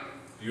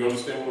 Do you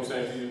understand what I'm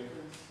saying to you?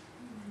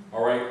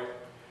 All right.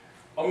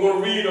 I'm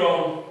going to read,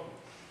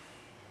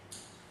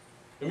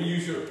 let me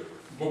use your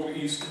Book of the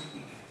East.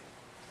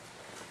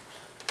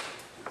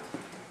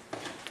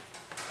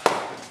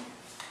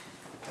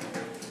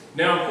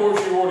 Now, of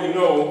course, you already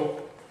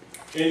know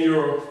in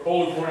your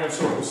Holy Quran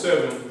Circle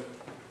 7,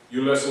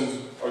 your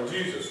lessons are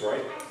Jesus,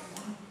 right?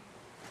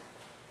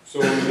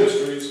 So in the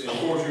mysteries, of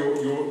course,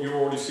 you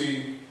already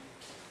see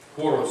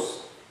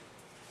Horus,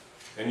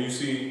 and you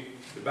see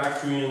the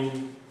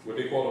Bactrian, what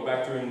they call the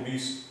Bactrian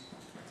beast,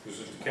 which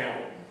is the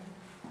camel,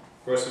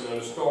 crescent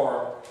and a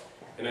star,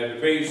 and at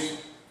the base,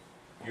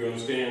 you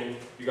understand,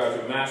 you got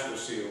your master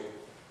seal,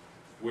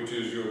 which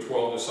is your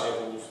 12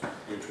 disciples,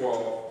 your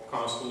 12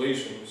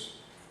 constellations,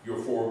 your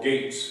 4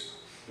 gates.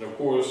 And of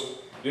course,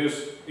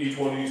 each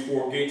one of these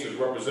 4 gates is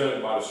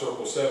represented by the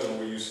circle 7,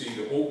 where you see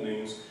the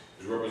openings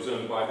is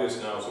represented by this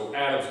now. So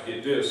Adams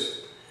get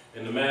this,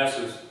 and the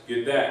masses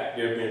get that.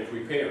 They're being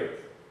prepared.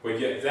 But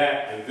yet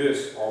that and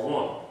this are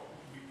one.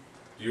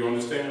 Do you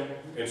understand?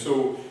 And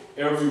so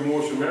every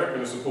Moorish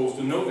American is supposed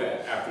to know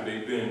that after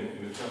they've been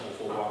in the temple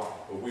for a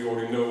while. But we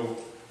already know,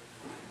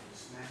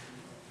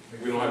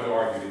 we don't have to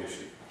argue the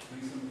issue.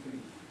 Fleecing the people.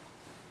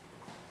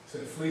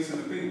 Said fleecing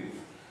the people.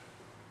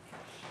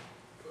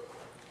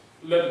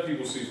 Let the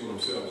people see for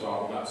themselves. I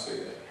will not say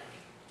that.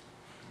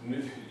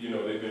 You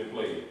know, they've been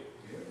played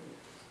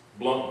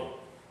bluntly.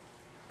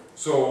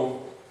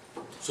 So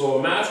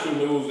a master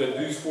knows that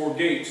these 4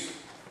 gates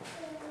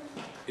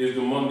is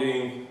the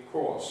mundane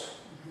cross.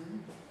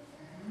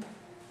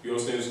 You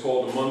understand? It's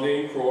called the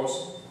mundane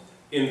cross.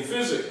 In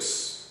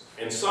physics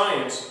and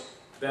science,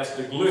 that's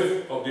the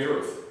glyph of the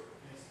earth.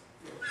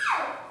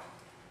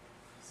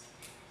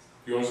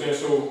 You understand?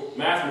 So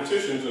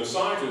mathematicians and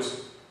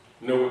scientists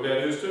know what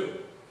that is too.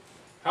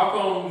 How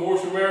come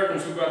Moorish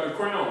Americans who got the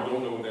crown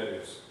don't know what that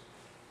is?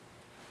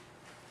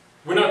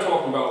 We're not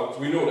talking about,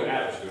 we know the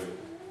Arabs do.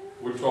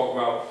 We're talking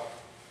about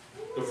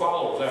the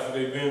followers after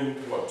they've been,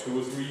 what,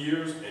 2 or 3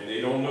 years and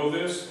they don't know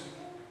this?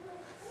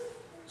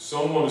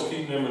 Someone is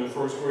keeping them in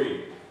first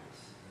grade.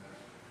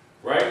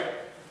 Right?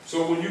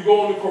 So when you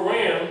go in the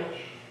Quran,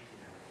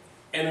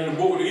 and in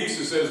the Book of the East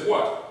it says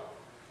what?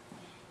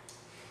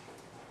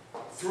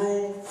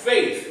 Through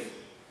faith.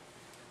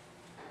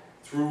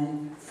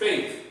 Through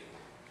faith.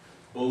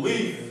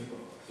 Belief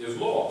is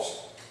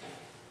lost.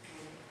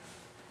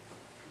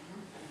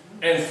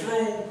 And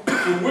through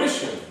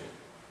fruition,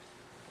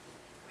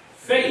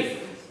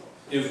 faith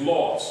is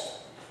lost.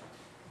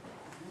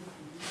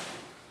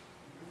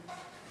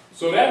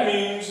 So that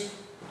means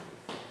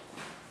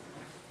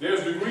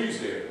there's degrees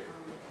there.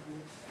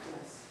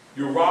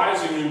 You're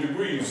rising in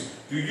degrees.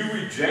 Do you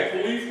reject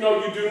belief?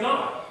 No, you do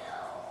not.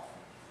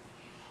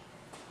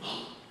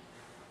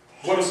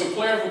 But it's a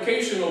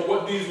clarification of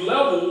what these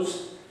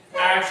levels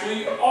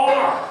actually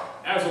are,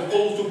 as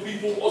opposed to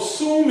people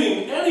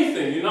assuming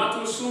anything. You're not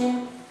to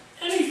assume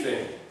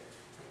anything.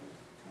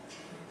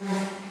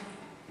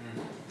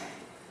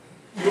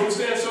 You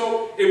understand?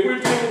 So if we're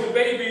dealing with the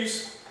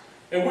babies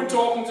and we're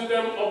talking to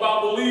them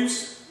about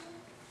beliefs,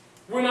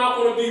 we're not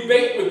going to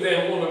debate with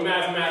them on the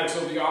mathematics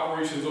of the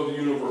operations of the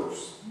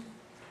universe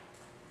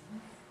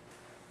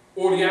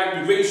or the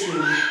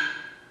activation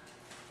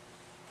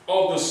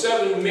of the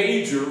 7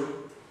 major,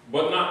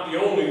 but not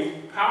the only,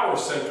 power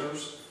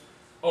centers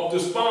of the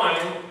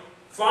spine,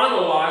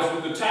 finalized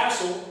with the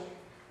tassel,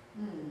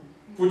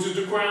 which is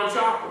the crown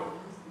chakra,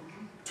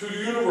 to the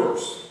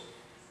universe.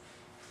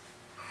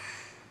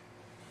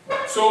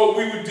 So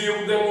we would deal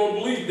with them on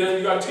belief. Then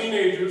you got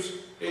teenagers,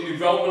 they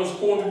develop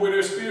according to where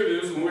their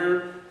spirit is and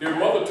where their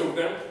mother took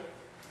them.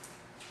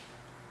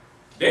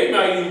 They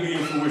might even be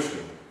in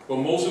fruition, but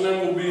most of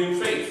them will be in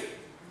faith.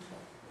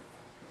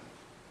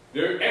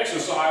 They're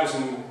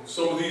exercising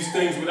some of these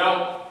things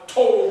without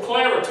total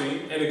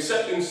clarity and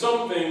accepting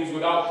some things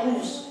without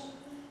proofs,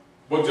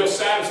 but just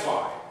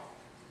satisfied.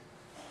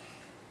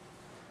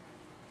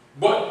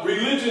 But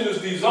religion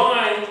is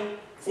designed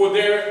for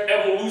their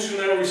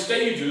evolutionary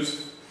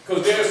stages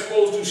because they're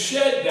supposed to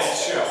shed that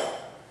shell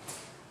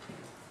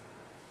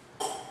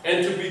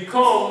and to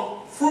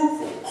become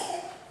fruitful,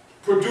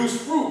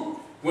 produce fruit.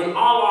 When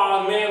Allah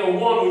and man are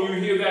one, when you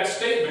hear that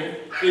statement,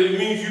 it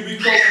means you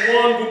become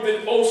one with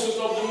the osis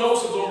of the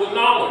gnosis, of the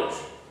knowledge.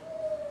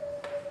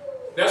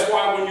 That's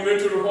why when you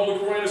enter the Holy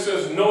Quran, it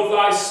says, know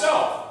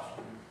thyself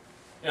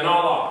and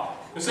Allah.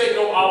 It says,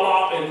 know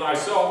Allah and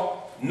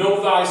thyself,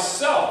 know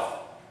thyself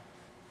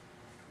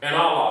and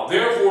Allah.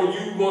 Therefore,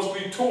 you must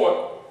be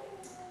taught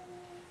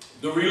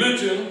the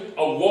religion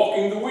of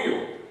walking the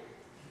wheel,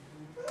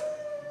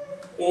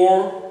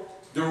 or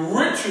the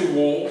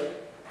ritual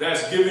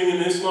that's given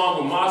in Islam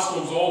to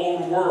Muslims all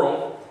over the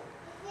world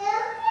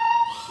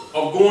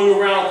of going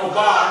around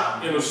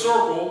Kaaba in a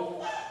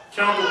circle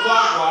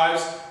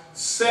counterclockwise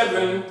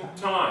 7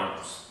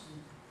 times.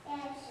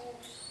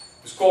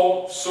 It's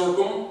called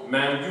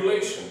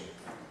circumambulation.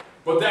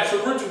 But that's a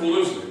ritual,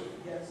 isn't it?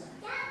 Yes.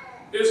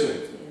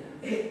 Isn't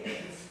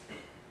it?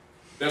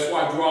 That's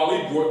why Drew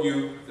Ali brought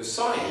you the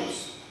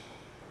science.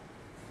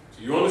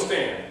 So you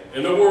understand.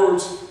 In other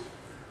words,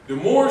 the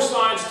Moorish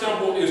Science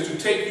Temple is to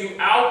take you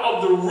out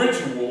of the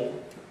ritual,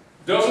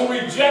 doesn't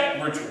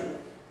reject ritual.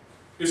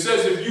 It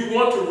says if you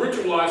want to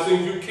ritualize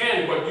things, you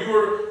can, but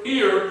you're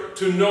here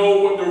to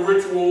know what the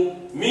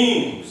ritual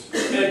means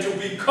and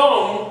to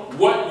become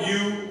what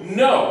you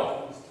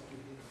know.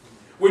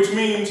 Which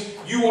means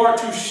you are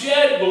to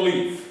shed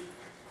belief.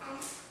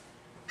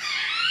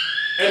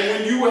 And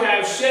when you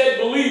have shed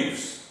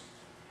beliefs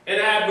and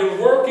have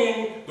been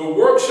working the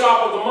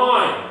workshop of the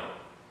mind,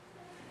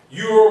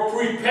 you're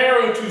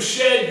preparing to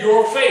shed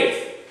your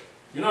faith.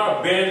 You're not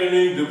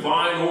abandoning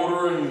divine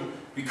order and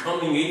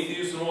becoming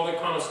atheists and all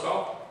that kind of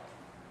stuff.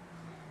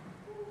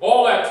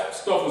 All that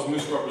stuff is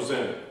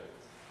misrepresented.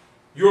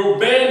 You're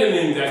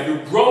abandoning that.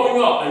 You're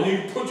growing up and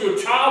you put your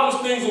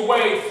childish things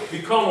away,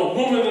 become a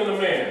woman and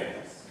a man.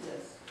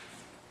 Yes.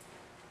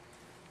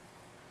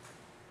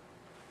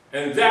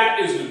 And that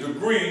is the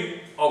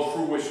degree of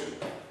fruition.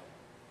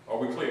 Are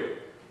we clear?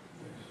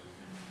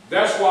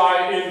 That's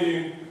why in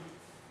the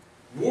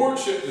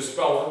Wardship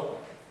Dispeller,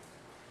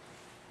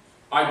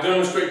 I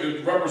demonstrate the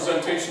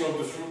representation of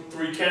the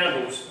 3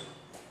 candles,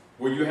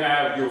 where you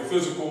have your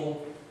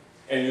physical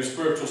and your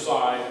spiritual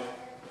side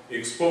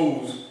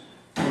exposed,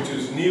 which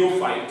is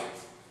neophyte,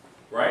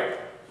 right?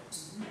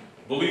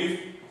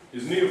 Belief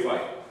is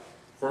neophyte,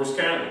 first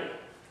candle.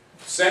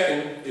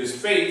 Second is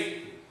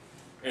faith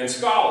and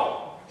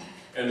scholar.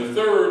 And the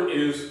third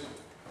is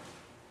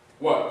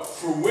what?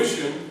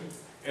 Fruition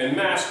and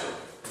master.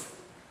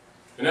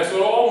 And that's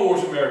what all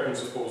Moorish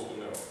Americans are supposed to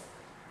know.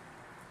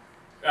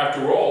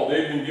 After all,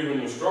 they've been given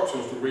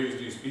instructions to raise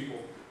these people.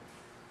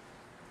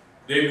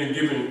 They've been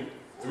given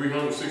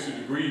 360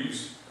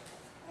 degrees,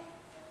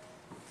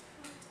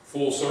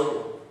 full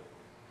circle.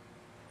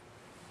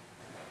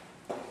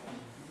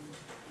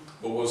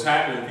 But what's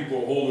happening,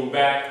 people are holding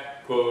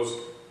back, because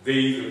they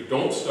either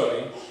don't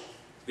study,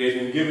 they've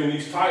been given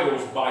these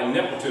titles by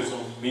nepotism,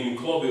 meaning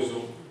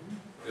clubism.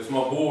 It's my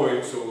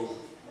boy, so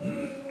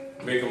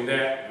make him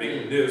that, make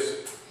him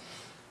this.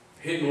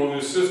 Hitting on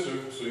his sister,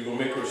 so you're going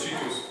to make her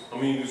sheetless.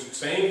 I mean, the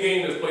same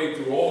game that's played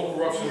through all the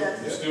corruption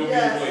is still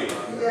being played.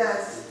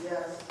 Yes,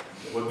 yes.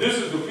 But this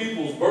is the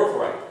people's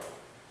birthright.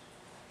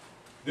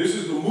 This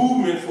is the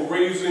movement for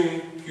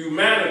raising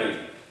humanity.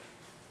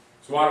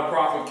 That's why the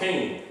prophet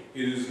came.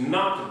 It is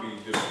not to be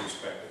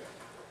disrespected.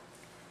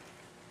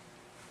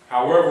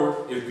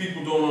 However, if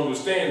people don't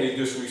understand, they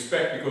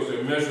disrespect because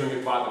they're measuring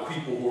it by the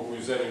people who are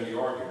presenting the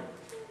argument.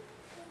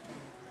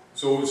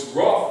 So it's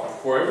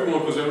rough for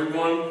everyone because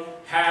everyone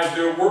has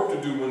their work to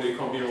do when they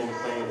come here on the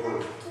plane of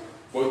earth.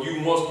 But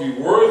you must be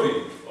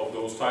worthy of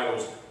those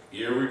titles,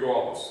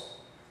 irregardless.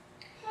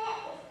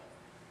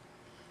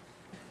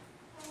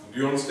 Do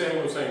you understand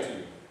what I'm saying to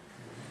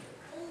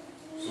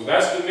you? So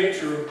that's the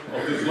nature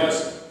of this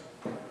lesson.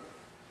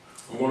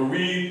 I'm going to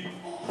read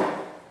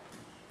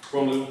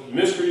from the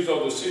Mysteries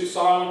of the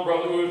Silent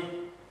Brotherhood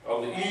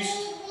of the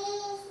East.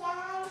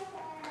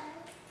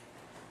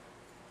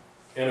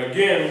 And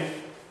again,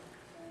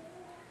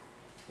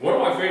 one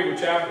of my favorite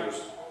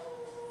chapters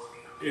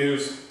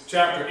is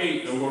chapter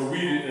 8. I'm going to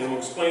read it and I'll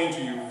explain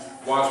to you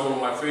why it's one of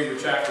my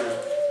favorite chapters,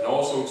 and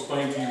also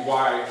explain to you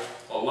why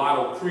a lot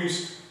of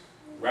priests,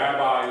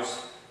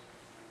 rabbis,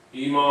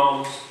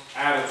 imams,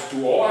 adepts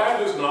who all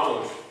have this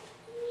knowledge,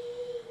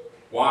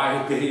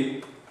 why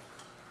they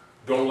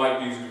don't like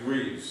these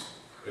degrees.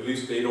 At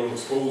least they don't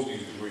expose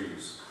these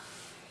degrees.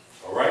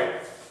 All right?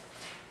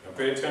 Now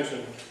pay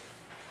attention.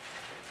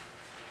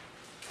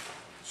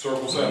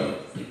 Circle 7.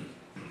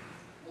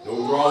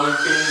 No drawing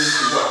came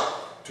to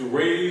what? To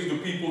raise the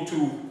people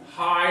to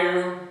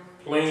higher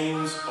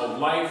planes of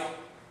life.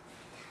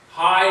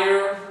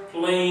 Higher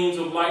planes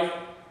of life.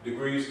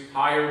 Degrees,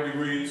 higher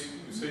degrees,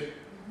 you see?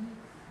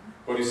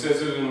 But he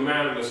says it in a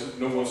manner that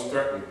no one's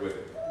threatened with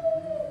it.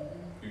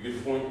 You get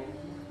the point?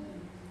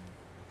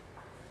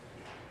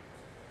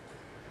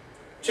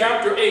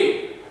 Chapter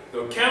 8,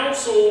 the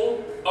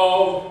Council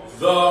of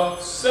the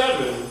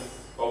Seven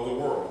of the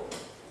World.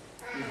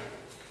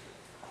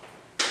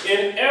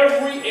 In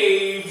every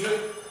age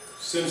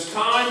since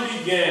time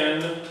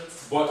began,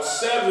 but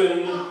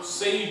 7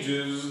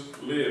 sages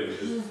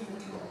lived.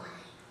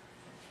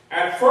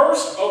 At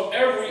first of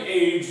every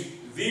age,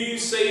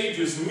 these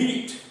sages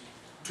meet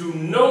to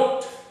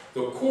note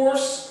the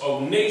course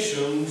of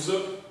nations,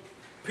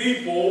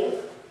 people,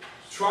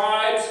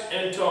 tribes,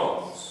 and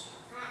tongues.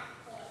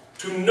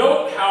 To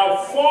note how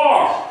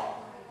far,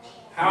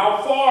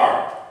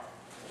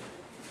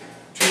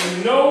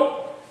 to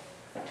note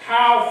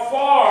how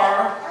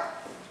far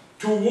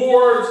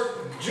towards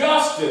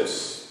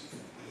justice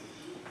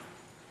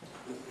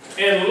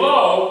and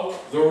love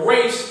the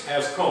race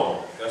has come.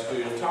 That's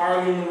the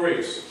entire human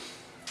race.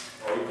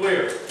 Are we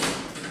clear?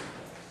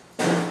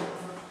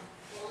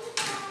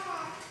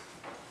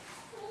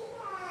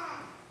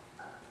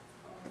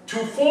 To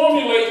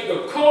formulate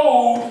the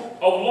code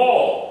of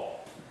law,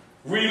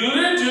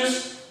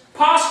 religious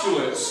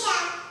postulates,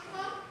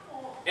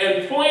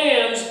 and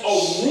plans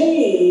of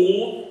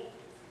rule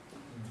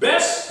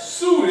best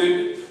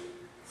suited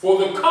for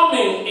the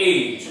coming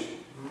age,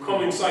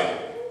 coming cycle.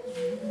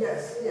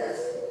 Yes,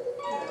 yes.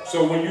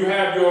 So when you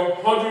have your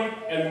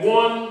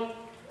 101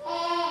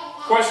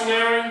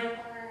 questionnaire,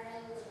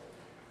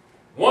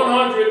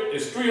 100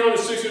 is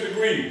 360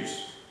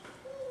 degrees.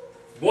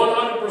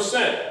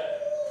 100%.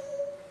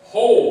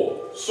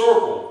 Whole,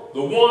 circle.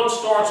 The 1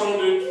 starts on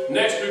the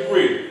next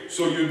degree.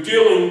 So you're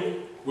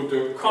dealing with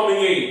the coming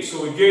age.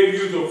 So it gave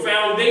you the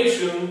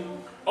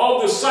foundation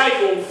of the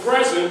cycle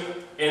present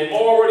and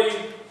already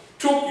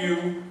took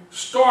you,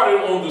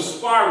 started on the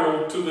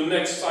spiral to the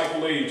next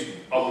cycle age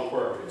of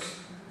Aquarius.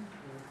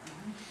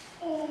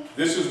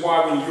 This is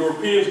why when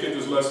Europeans get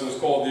this lesson, it's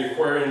called the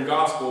Aquarian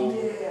Gospel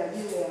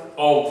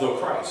of the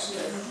Christ.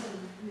 Yes,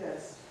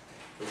 yes.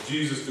 Of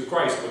Jesus the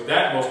Christ. But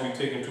that must be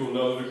taken to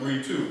another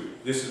degree too.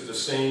 This is the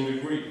same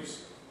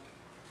degrees.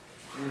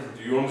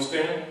 Do you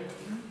understand?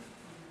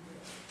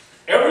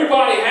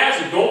 Everybody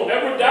has it. Don't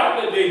ever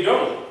doubt that they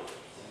don't.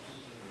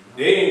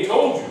 They ain't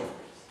told you.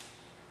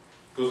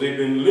 Because they've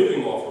been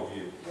living off of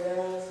you.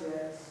 Yes,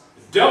 yes.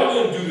 The devil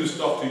didn't do this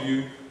stuff to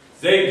you.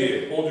 They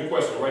did. Hold your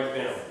question. Write it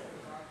down.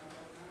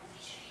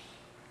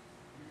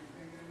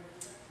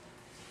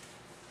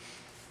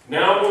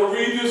 Now I'm going to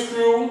read this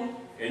through,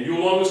 and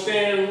you'll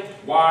understand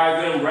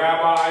why them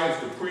rabbis,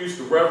 the priests,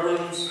 the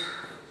reverends,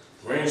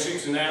 grand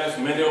sheiks and adepts,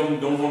 many of them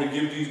don't want to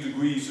give these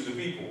degrees to the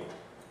people.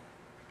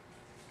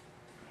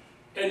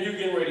 And you're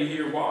getting ready to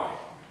hear why.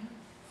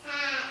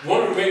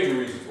 One of the major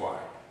reasons why.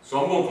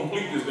 So I'm going to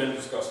complete this, then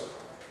discuss it.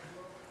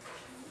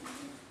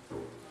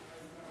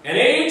 An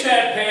age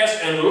had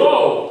passed, and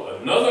lo,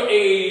 another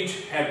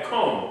age had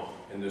come,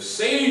 and the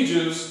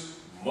sages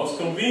must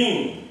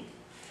convene.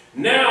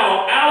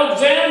 Now,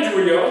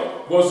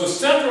 Alexandria was the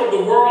center of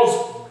the world's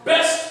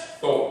best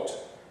thought.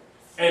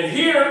 And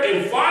here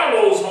in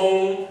Philo's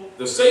home,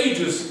 the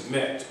sages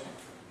met.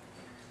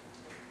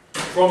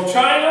 From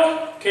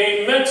China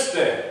came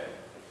Metzted.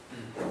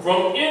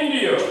 From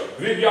India,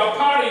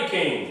 Vidyapati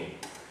came.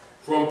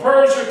 From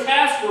Persia,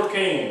 Caspar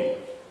came.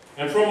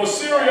 And from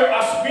Assyria,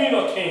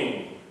 Aspina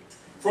came.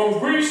 From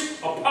Greece,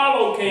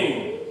 Apollo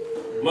came.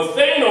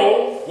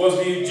 Matheno was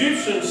the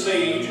Egyptian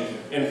sage,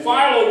 and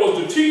Philo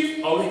was the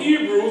chief of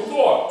Hebrew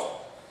thought.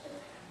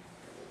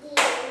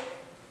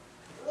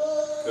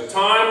 The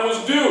time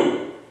was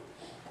due.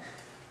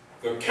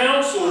 The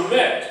council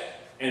met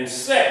and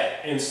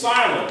sat in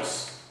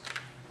silence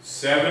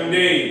 7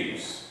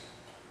 days.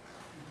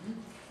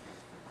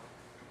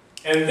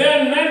 And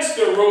then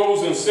Metzger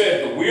rose and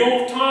said, the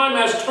wheel of time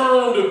has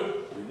turned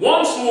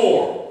once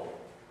more.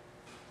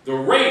 The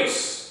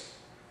race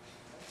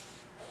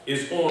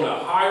is on a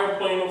higher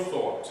plane of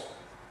thought.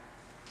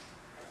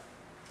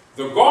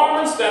 The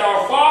garments that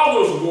our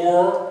fathers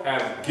wore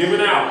have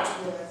given out.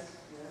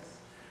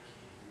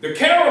 The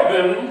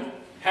cherubim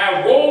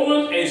have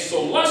woven a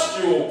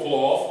celestial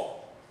cloth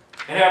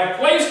and have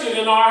placed it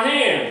in our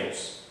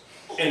hands.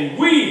 And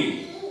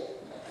we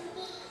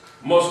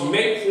must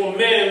make for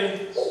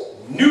men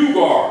new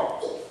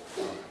garbs.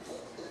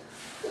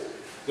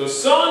 The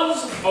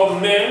sons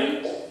of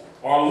men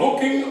are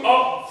looking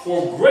up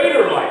for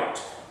greater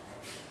light.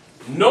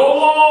 No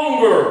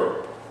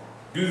longer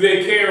do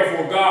they care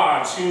for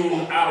gods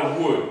hewn out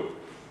of wood.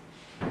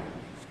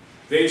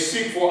 They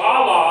seek for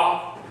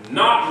Allah,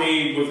 not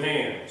made with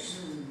hands.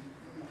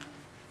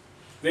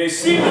 They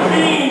see the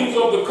means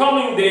of the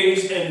coming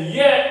days and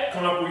yet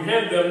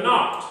comprehend them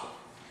not.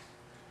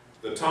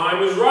 The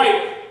time is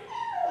ripe,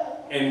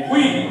 and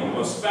we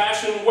must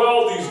fashion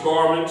well these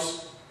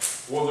garments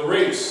for the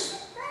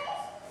race.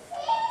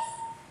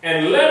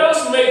 And let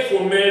us make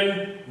for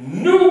men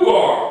new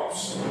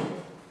garbs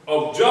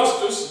of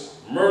justice,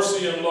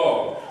 mercy, and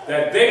love,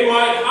 that they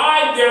might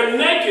hide their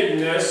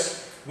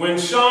nakedness when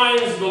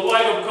shines the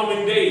light of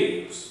coming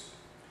days.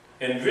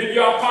 And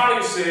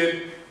Vidyapati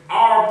said,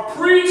 our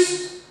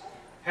priests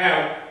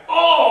have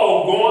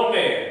all gone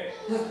mad.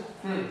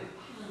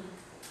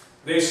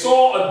 They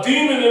saw a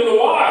demon in the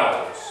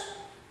wilds,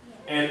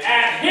 and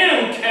at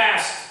him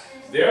cast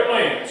their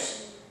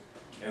lamps,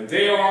 and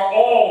they are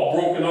all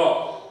broken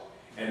up,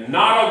 and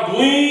not a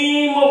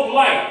gleam of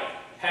light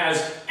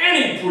has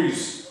any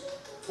priest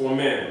for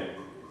men.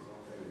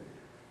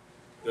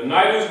 The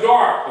night is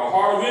dark, the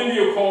heart of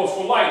India calls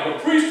for light. The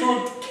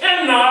priesthood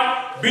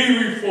cannot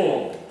be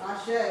reformed.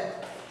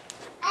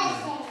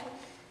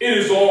 It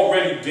is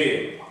already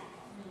dead.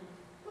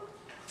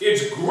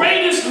 Its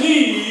greatest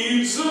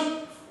needs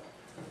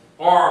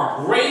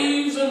are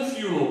graves and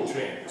funeral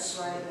chants.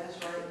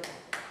 That's right.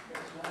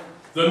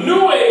 The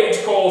New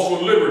Age calls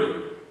for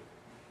liberty,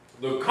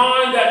 the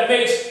kind that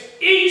makes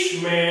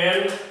each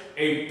man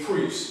a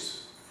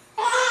priest,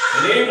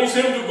 enables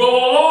him to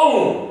go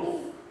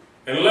alone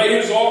and lay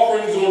his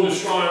offerings on the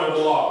shrine of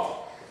Allah.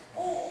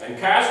 And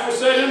Caspar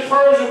said in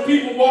Persia,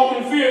 people walk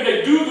in fear.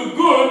 They do the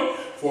good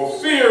for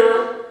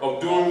fear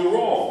of doing the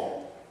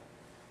wrong.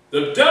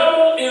 The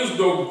devil is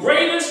the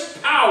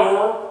greatest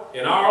power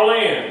in our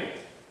land.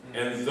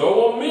 And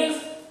though a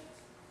myth,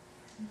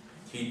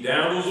 he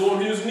dabbles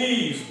on his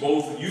knees,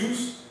 both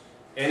youth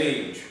and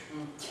age.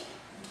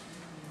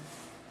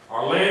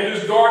 Our land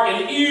is dark,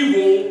 and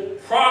evil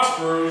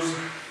prospers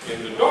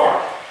in the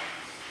dark.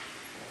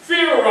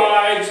 Fear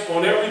rides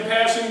on every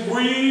passing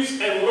breeze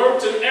and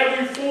lurks in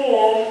every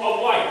form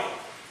of life.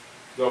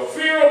 The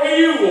fear of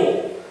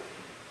evil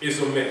is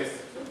a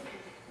myth.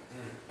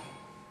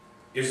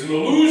 It's an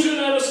illusion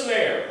and a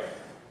snare,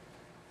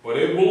 but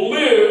it will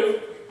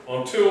live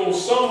until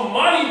some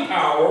mighty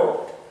power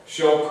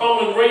shall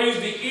come and raise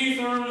the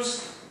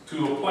ethers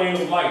to the plane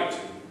of light.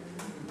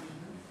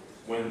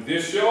 When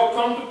this shall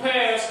come to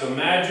pass, the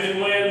Magian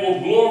land will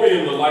glory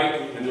in the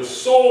light, and the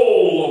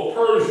soul of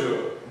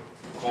Persia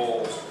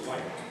calls for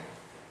light.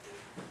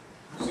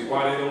 See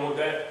why they don't want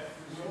that?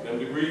 Them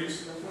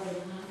degrees?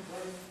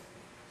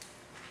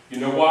 You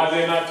know why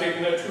they're not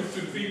taking that truth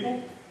to the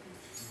people?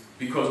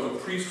 Because the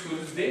priesthood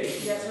is dead.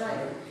 That's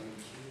right.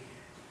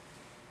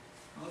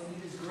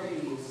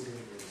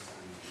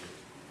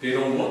 They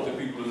don't want the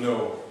people to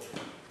know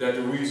that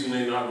the reason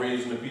they're not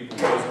raising the people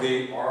is because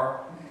they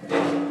are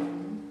dead.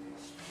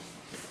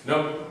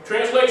 Now,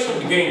 translation,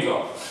 the game's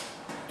off.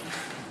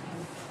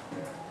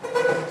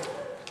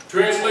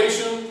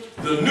 Translation,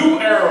 the new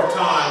era of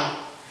time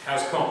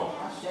has come.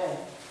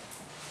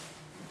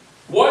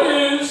 What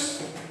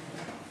is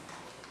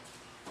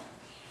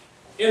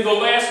in the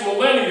last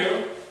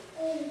millennia,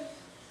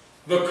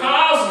 the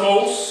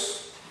cosmos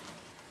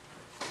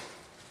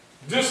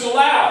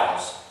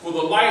disallows, for the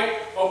light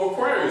of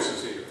Aquarius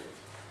is here.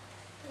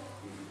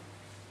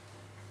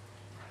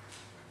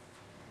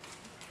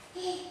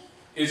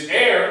 It's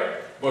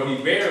air, but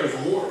he bears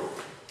water.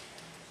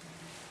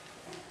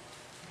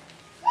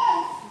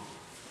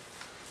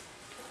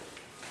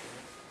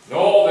 And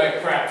all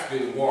that crap's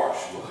been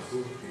washed.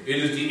 It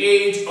is the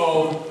age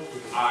of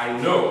I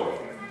know.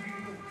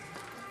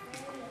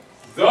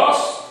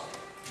 Thus,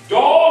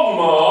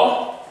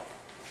 dogma,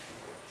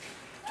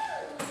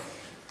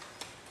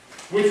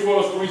 which which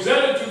was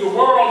presented to the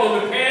world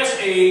in the past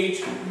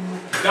age,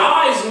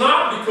 dies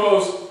not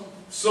because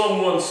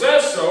someone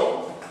says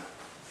so,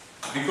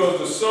 because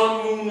the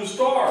sun, moon, and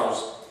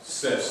stars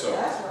says so.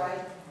 That's right.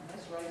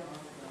 That's right.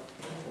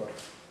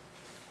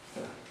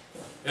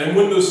 And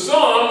when the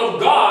Son of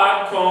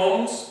God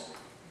comes,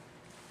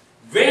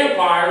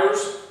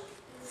 vampires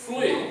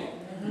flee.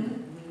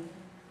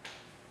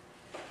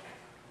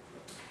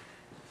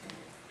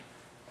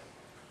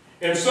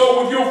 And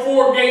so with your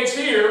 4 gates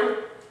here,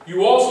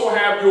 you also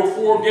have your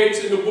 4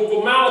 gates in the book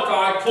of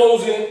Malachi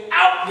closing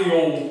out the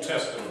Old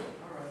Testament.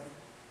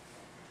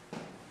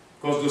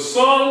 Because the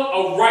Son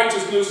of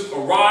Righteousness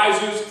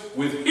arises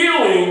with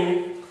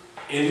healing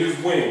in his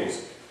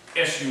wings.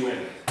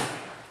 S-U-N.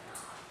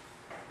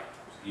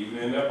 Even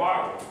in that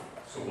Bible.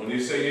 So when they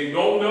say they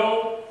don't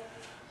know,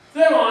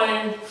 they're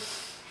lying.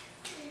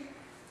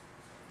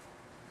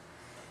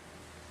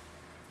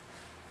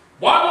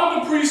 Why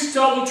won't the priests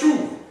tell the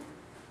truth?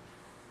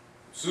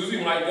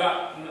 Susie might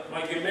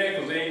get mad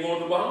because they ain't going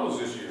to the Bahamas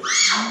this year.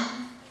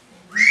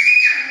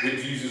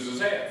 With Jesus'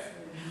 half.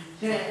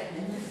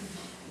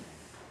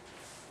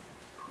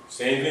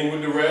 Same thing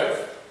with the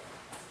Rev.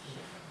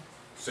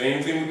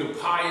 Same thing with the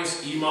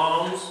pious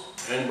imams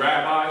and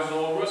rabbis and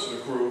all the rest of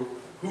the crew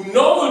who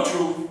know the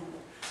truth.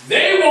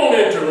 They won't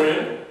enter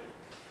in,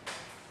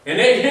 and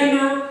they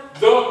hinder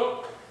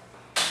the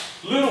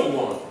little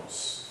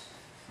ones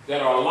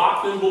that are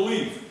locked in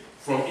belief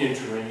from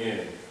entering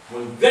in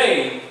when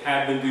they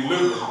have been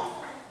delivered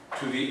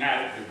to the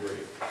added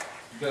degree.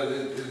 Because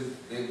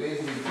it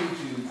basically teach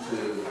you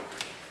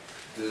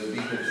to be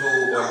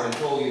controlled or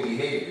control your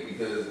behavior,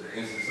 because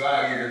in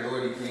society that's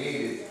already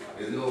created,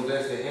 there's no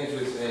vested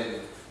interest in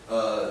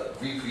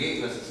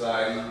recreating a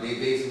society. They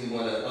basically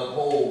want to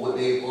uphold what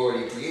they've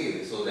already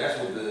created. So that's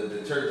what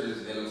the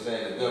churches and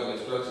the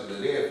government structures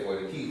are there for,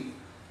 to keep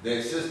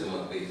their system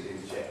up, basically.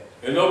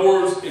 In other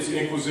words, it's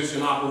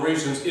Inquisition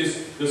operations.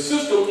 The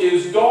system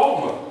is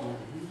dogma.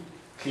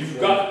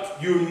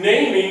 You're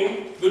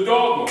naming the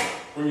dogma.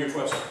 Bring your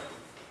question.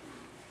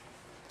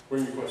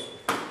 Bring your question.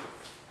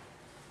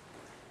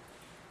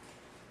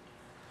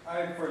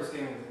 I first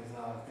came with is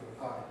not through a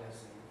clock of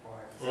destiny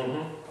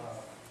required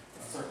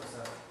a certain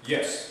setup.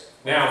 Yes.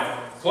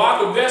 Now,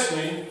 clock of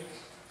destiny,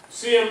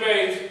 C.M.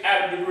 Bey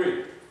added degree.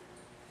 In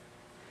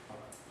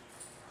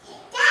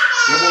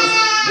other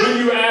words, when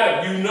you add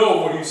up, you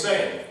know what he's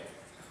saying.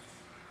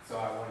 So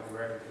I went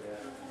directly to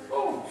that.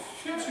 Oh,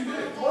 yes, you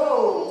did.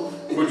 Whoa.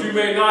 But you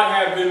may not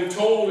have been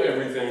told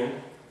everything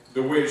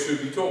the way it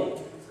should be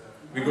told.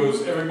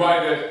 Because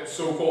everybody that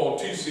so-called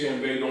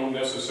TCM Bey don't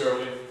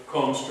necessarily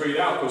come straight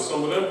out, because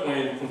some of them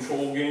playing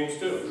control games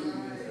too.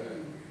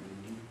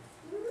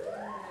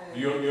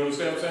 You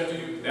understand what I'm saying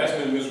to you? That's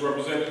been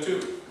misrepresented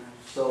too.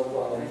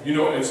 So, You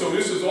know, and so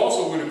this is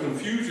also where the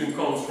confusion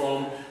comes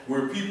from,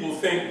 where people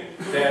think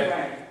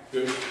that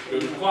the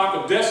clock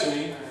of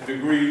destiny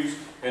degrees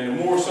and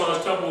the Moorish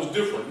Science Temple is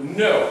different.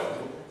 No,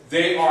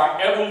 they are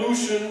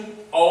evolution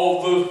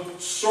of the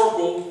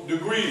circle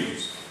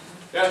degrees.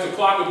 That's the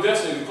clock of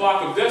destiny. The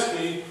clock of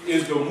destiny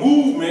is the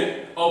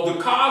movement of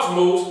the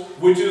cosmos,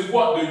 which is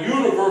what? The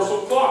universal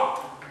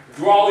clock.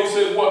 Drawley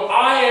says, what?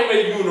 I am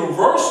a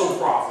universal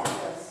prophet.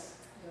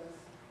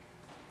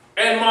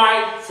 And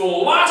my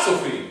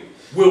philosophy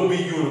will be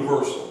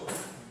universal.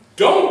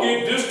 Don't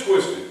get this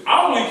twisted.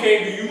 I only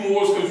came to you,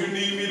 Moors, because you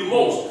need me the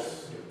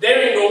most.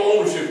 There ain't no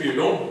ownership here.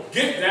 Don't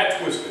get that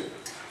twisted.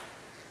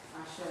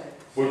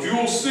 But you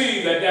will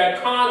see that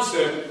that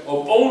concept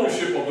of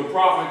ownership of the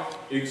prophet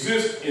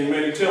exists in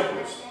many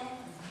temples.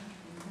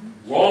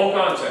 Wrong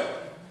concept.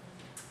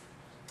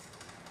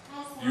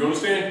 You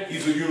understand?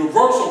 He's a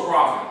universal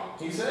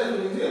prophet. He said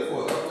what he's here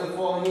for, uplift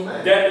all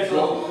humanity. That is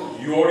what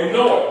you already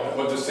know it.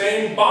 But the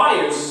same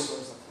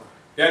bias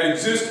that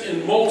exists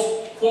in most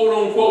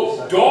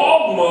quote-unquote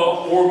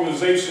dogma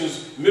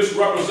organizations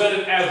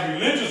misrepresented as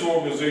religious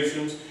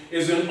organizations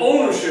is an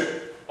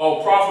ownership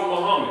of Prophet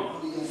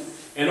Muhammad,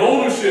 an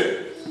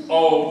ownership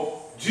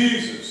of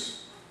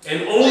Jesus,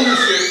 an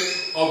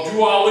ownership of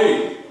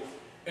Dwali,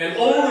 an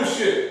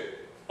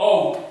ownership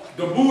of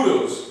the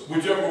Buddhas,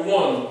 whichever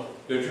one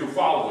that you're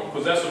following,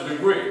 because that's a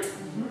degree.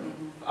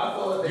 I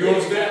thought You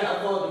understand?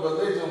 I thought the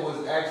religion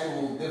was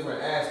actual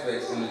different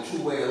aspects, and the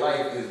true way of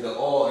life is the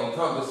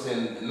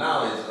all-encompassing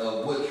knowledge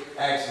of what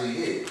actually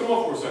is. Come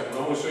on for a second. I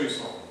want to show you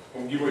something.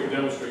 I'm going to get ready to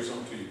demonstrate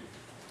something to you.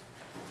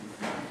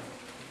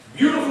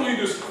 Beautifully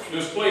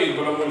displayed,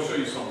 but I'm going to show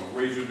you something.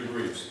 Raise your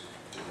degrees.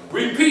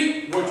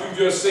 Repeat what you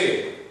just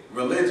said.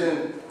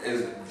 Religion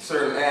is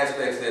certain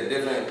aspects that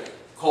different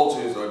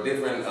cultures or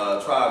different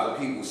tribes of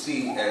people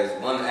see as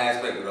one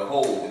aspect of the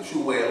whole. The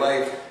true way of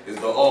life is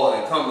the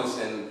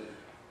all-encompassing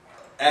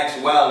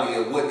actuality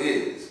of what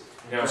is.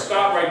 Now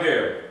stop right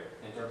there.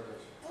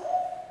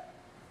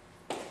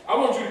 I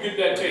want you to get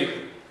that tape.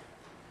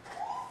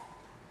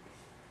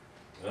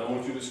 And I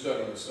want you to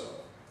study yourself.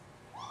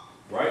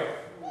 Right?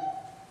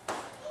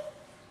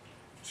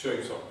 Show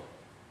you something.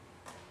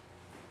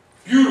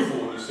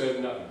 Beautiful, you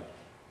said nothing.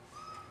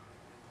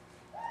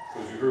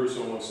 Because you heard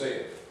someone say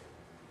it.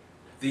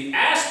 The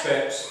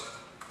aspects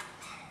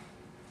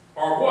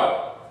are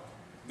what?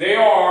 They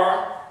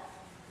are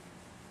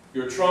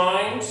your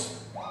trines,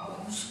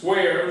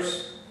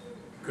 squares,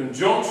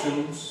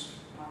 conjunctions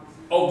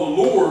of the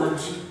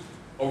lords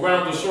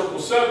around the circle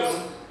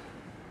 7,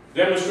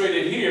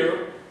 demonstrated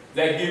here,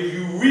 that give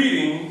you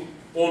reading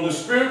on the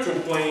spiritual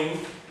plane,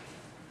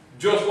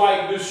 just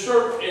like this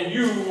shirt and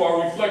you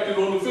are reflected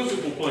on the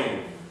physical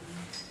plane.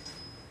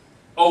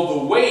 Of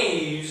the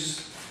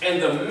ways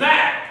and the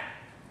map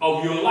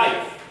of your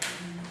life.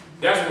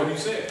 That's what he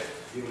said.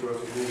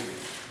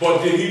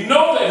 But did he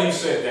know that he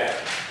said that?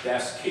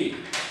 That's key.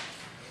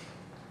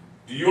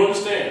 Do you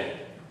understand?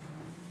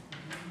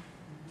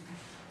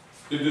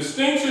 The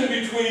distinction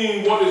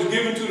between what is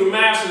given to the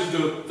masses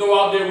to throw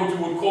out there what you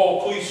would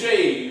call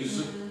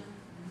cliches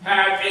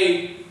have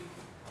a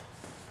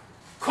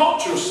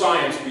culture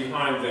science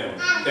behind them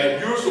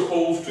that you're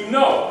supposed to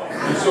know.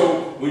 And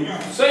so when you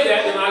say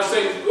that, then I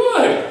say,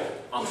 good.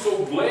 I'm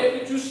so glad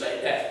that you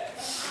say that.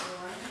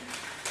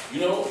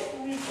 You know,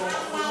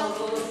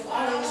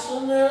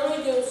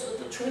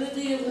 the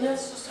Trinity of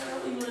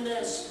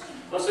necessarily-ness.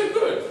 I say,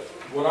 good.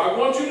 What I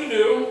want you to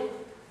do,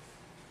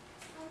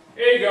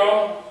 here you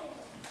go.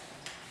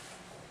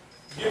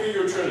 Give me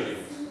your Trinity.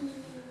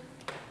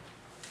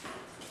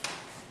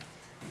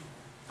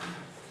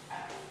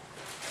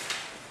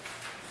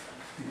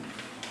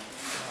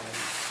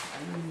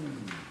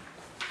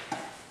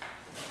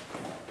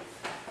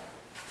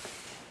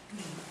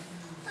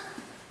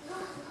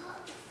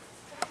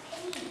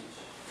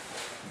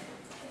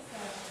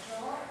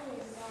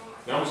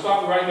 Now I'm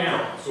stopping right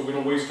now so we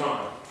don't waste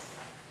time.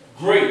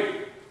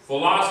 Great.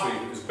 Philosophy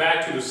is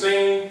back to the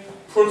same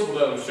principle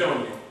that I'm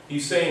showing you.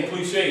 He's saying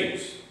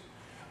cliches.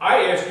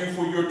 I asked you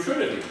for your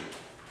Trinity.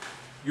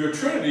 Your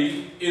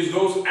Trinity is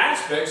those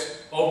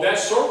aspects of that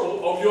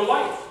circle of your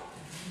life.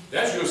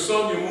 That's your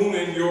sun, your moon,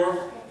 and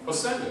your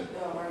ascendant.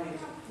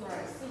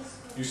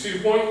 You see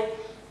the point?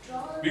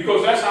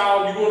 Because that's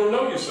how you're going to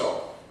know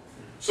yourself.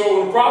 So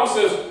when the prophet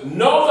says,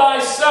 know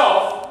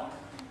thyself,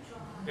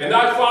 and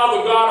thy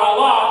Father God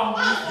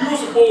Allah, you're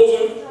supposed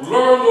to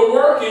learn the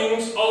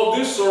workings of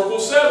this circle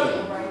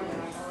 7.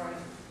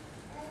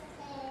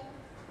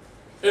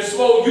 And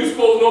so you're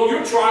supposed to know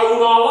your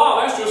triune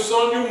Allah. That's your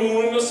sun, your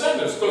moon, and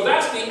ascendants. Because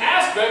that's the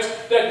aspects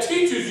that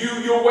teaches you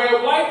your way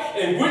of life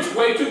and which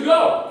way to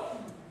go.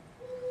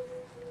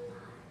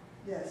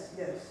 Yes,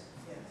 yes,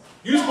 yes.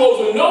 You're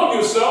supposed to know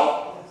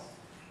yourself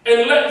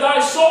and let thy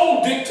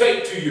soul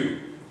dictate to you.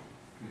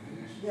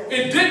 Yes.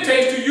 It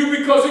dictates to you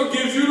because it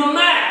gives you the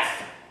math.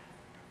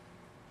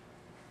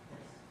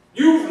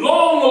 You've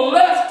long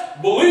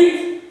left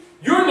belief.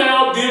 You're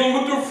now dealing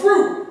with the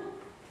fruit.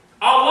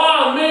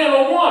 Allah and man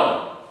are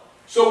one.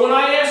 So when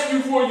I ask you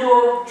for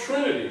your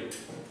Trinity,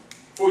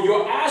 for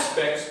your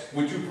aspects,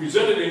 which you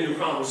presented in your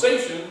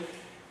conversation,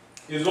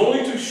 is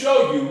only to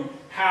show you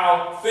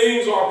how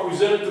things are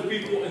presented to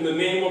people in the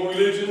name of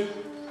religion,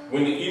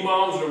 when the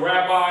imams, the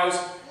rabbis,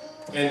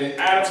 and the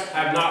adepts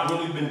have not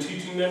really been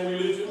teaching them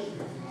religion.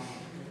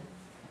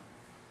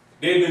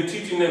 They've been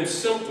teaching them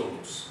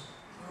symptoms.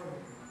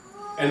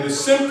 And the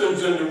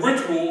symptoms and the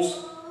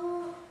rituals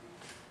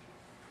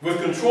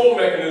with control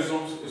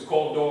mechanisms is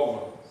called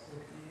dogma.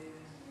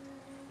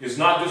 It's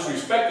not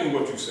disrespecting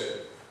what you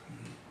said.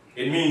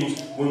 It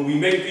means when we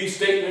make these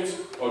statements,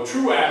 a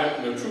true adept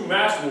and a true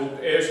master will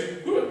ask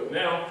you, good,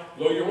 now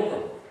blow your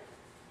horn.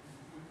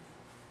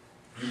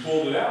 You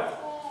pulled it out.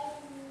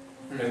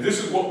 And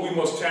this is what we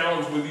must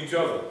challenge with each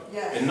other.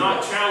 Yes. And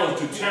not challenge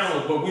to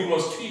challenge, but we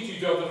must teach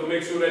each other to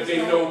make sure that they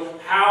know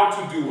how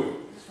to do it.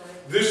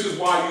 This is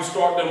why you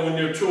start them when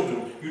they're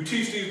children. You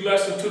teach these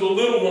lessons to the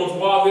little ones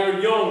while they're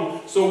young,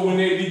 so when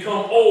they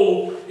become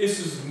old, it's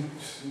just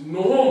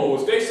normal.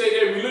 If they say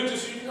they're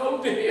religious, you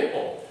know the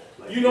hell.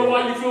 You know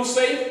why you feel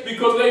safe?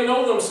 Because they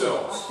know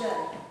themselves. You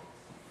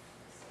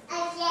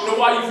know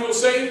why you feel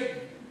safe?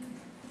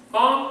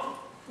 Huh?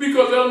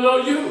 Because they'll know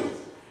you.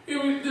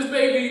 This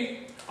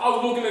baby, I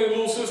was looking at a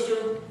little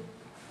sister.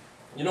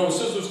 You know, when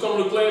sisters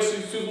come to class,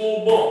 she's just a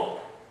little bump.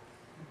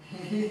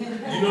 You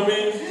know what I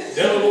mean?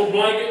 Then a little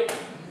blanket.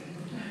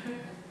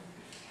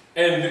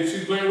 And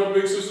she's playing with her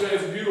big sister.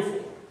 It's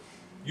beautiful.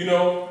 You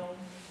know?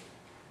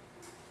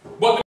 But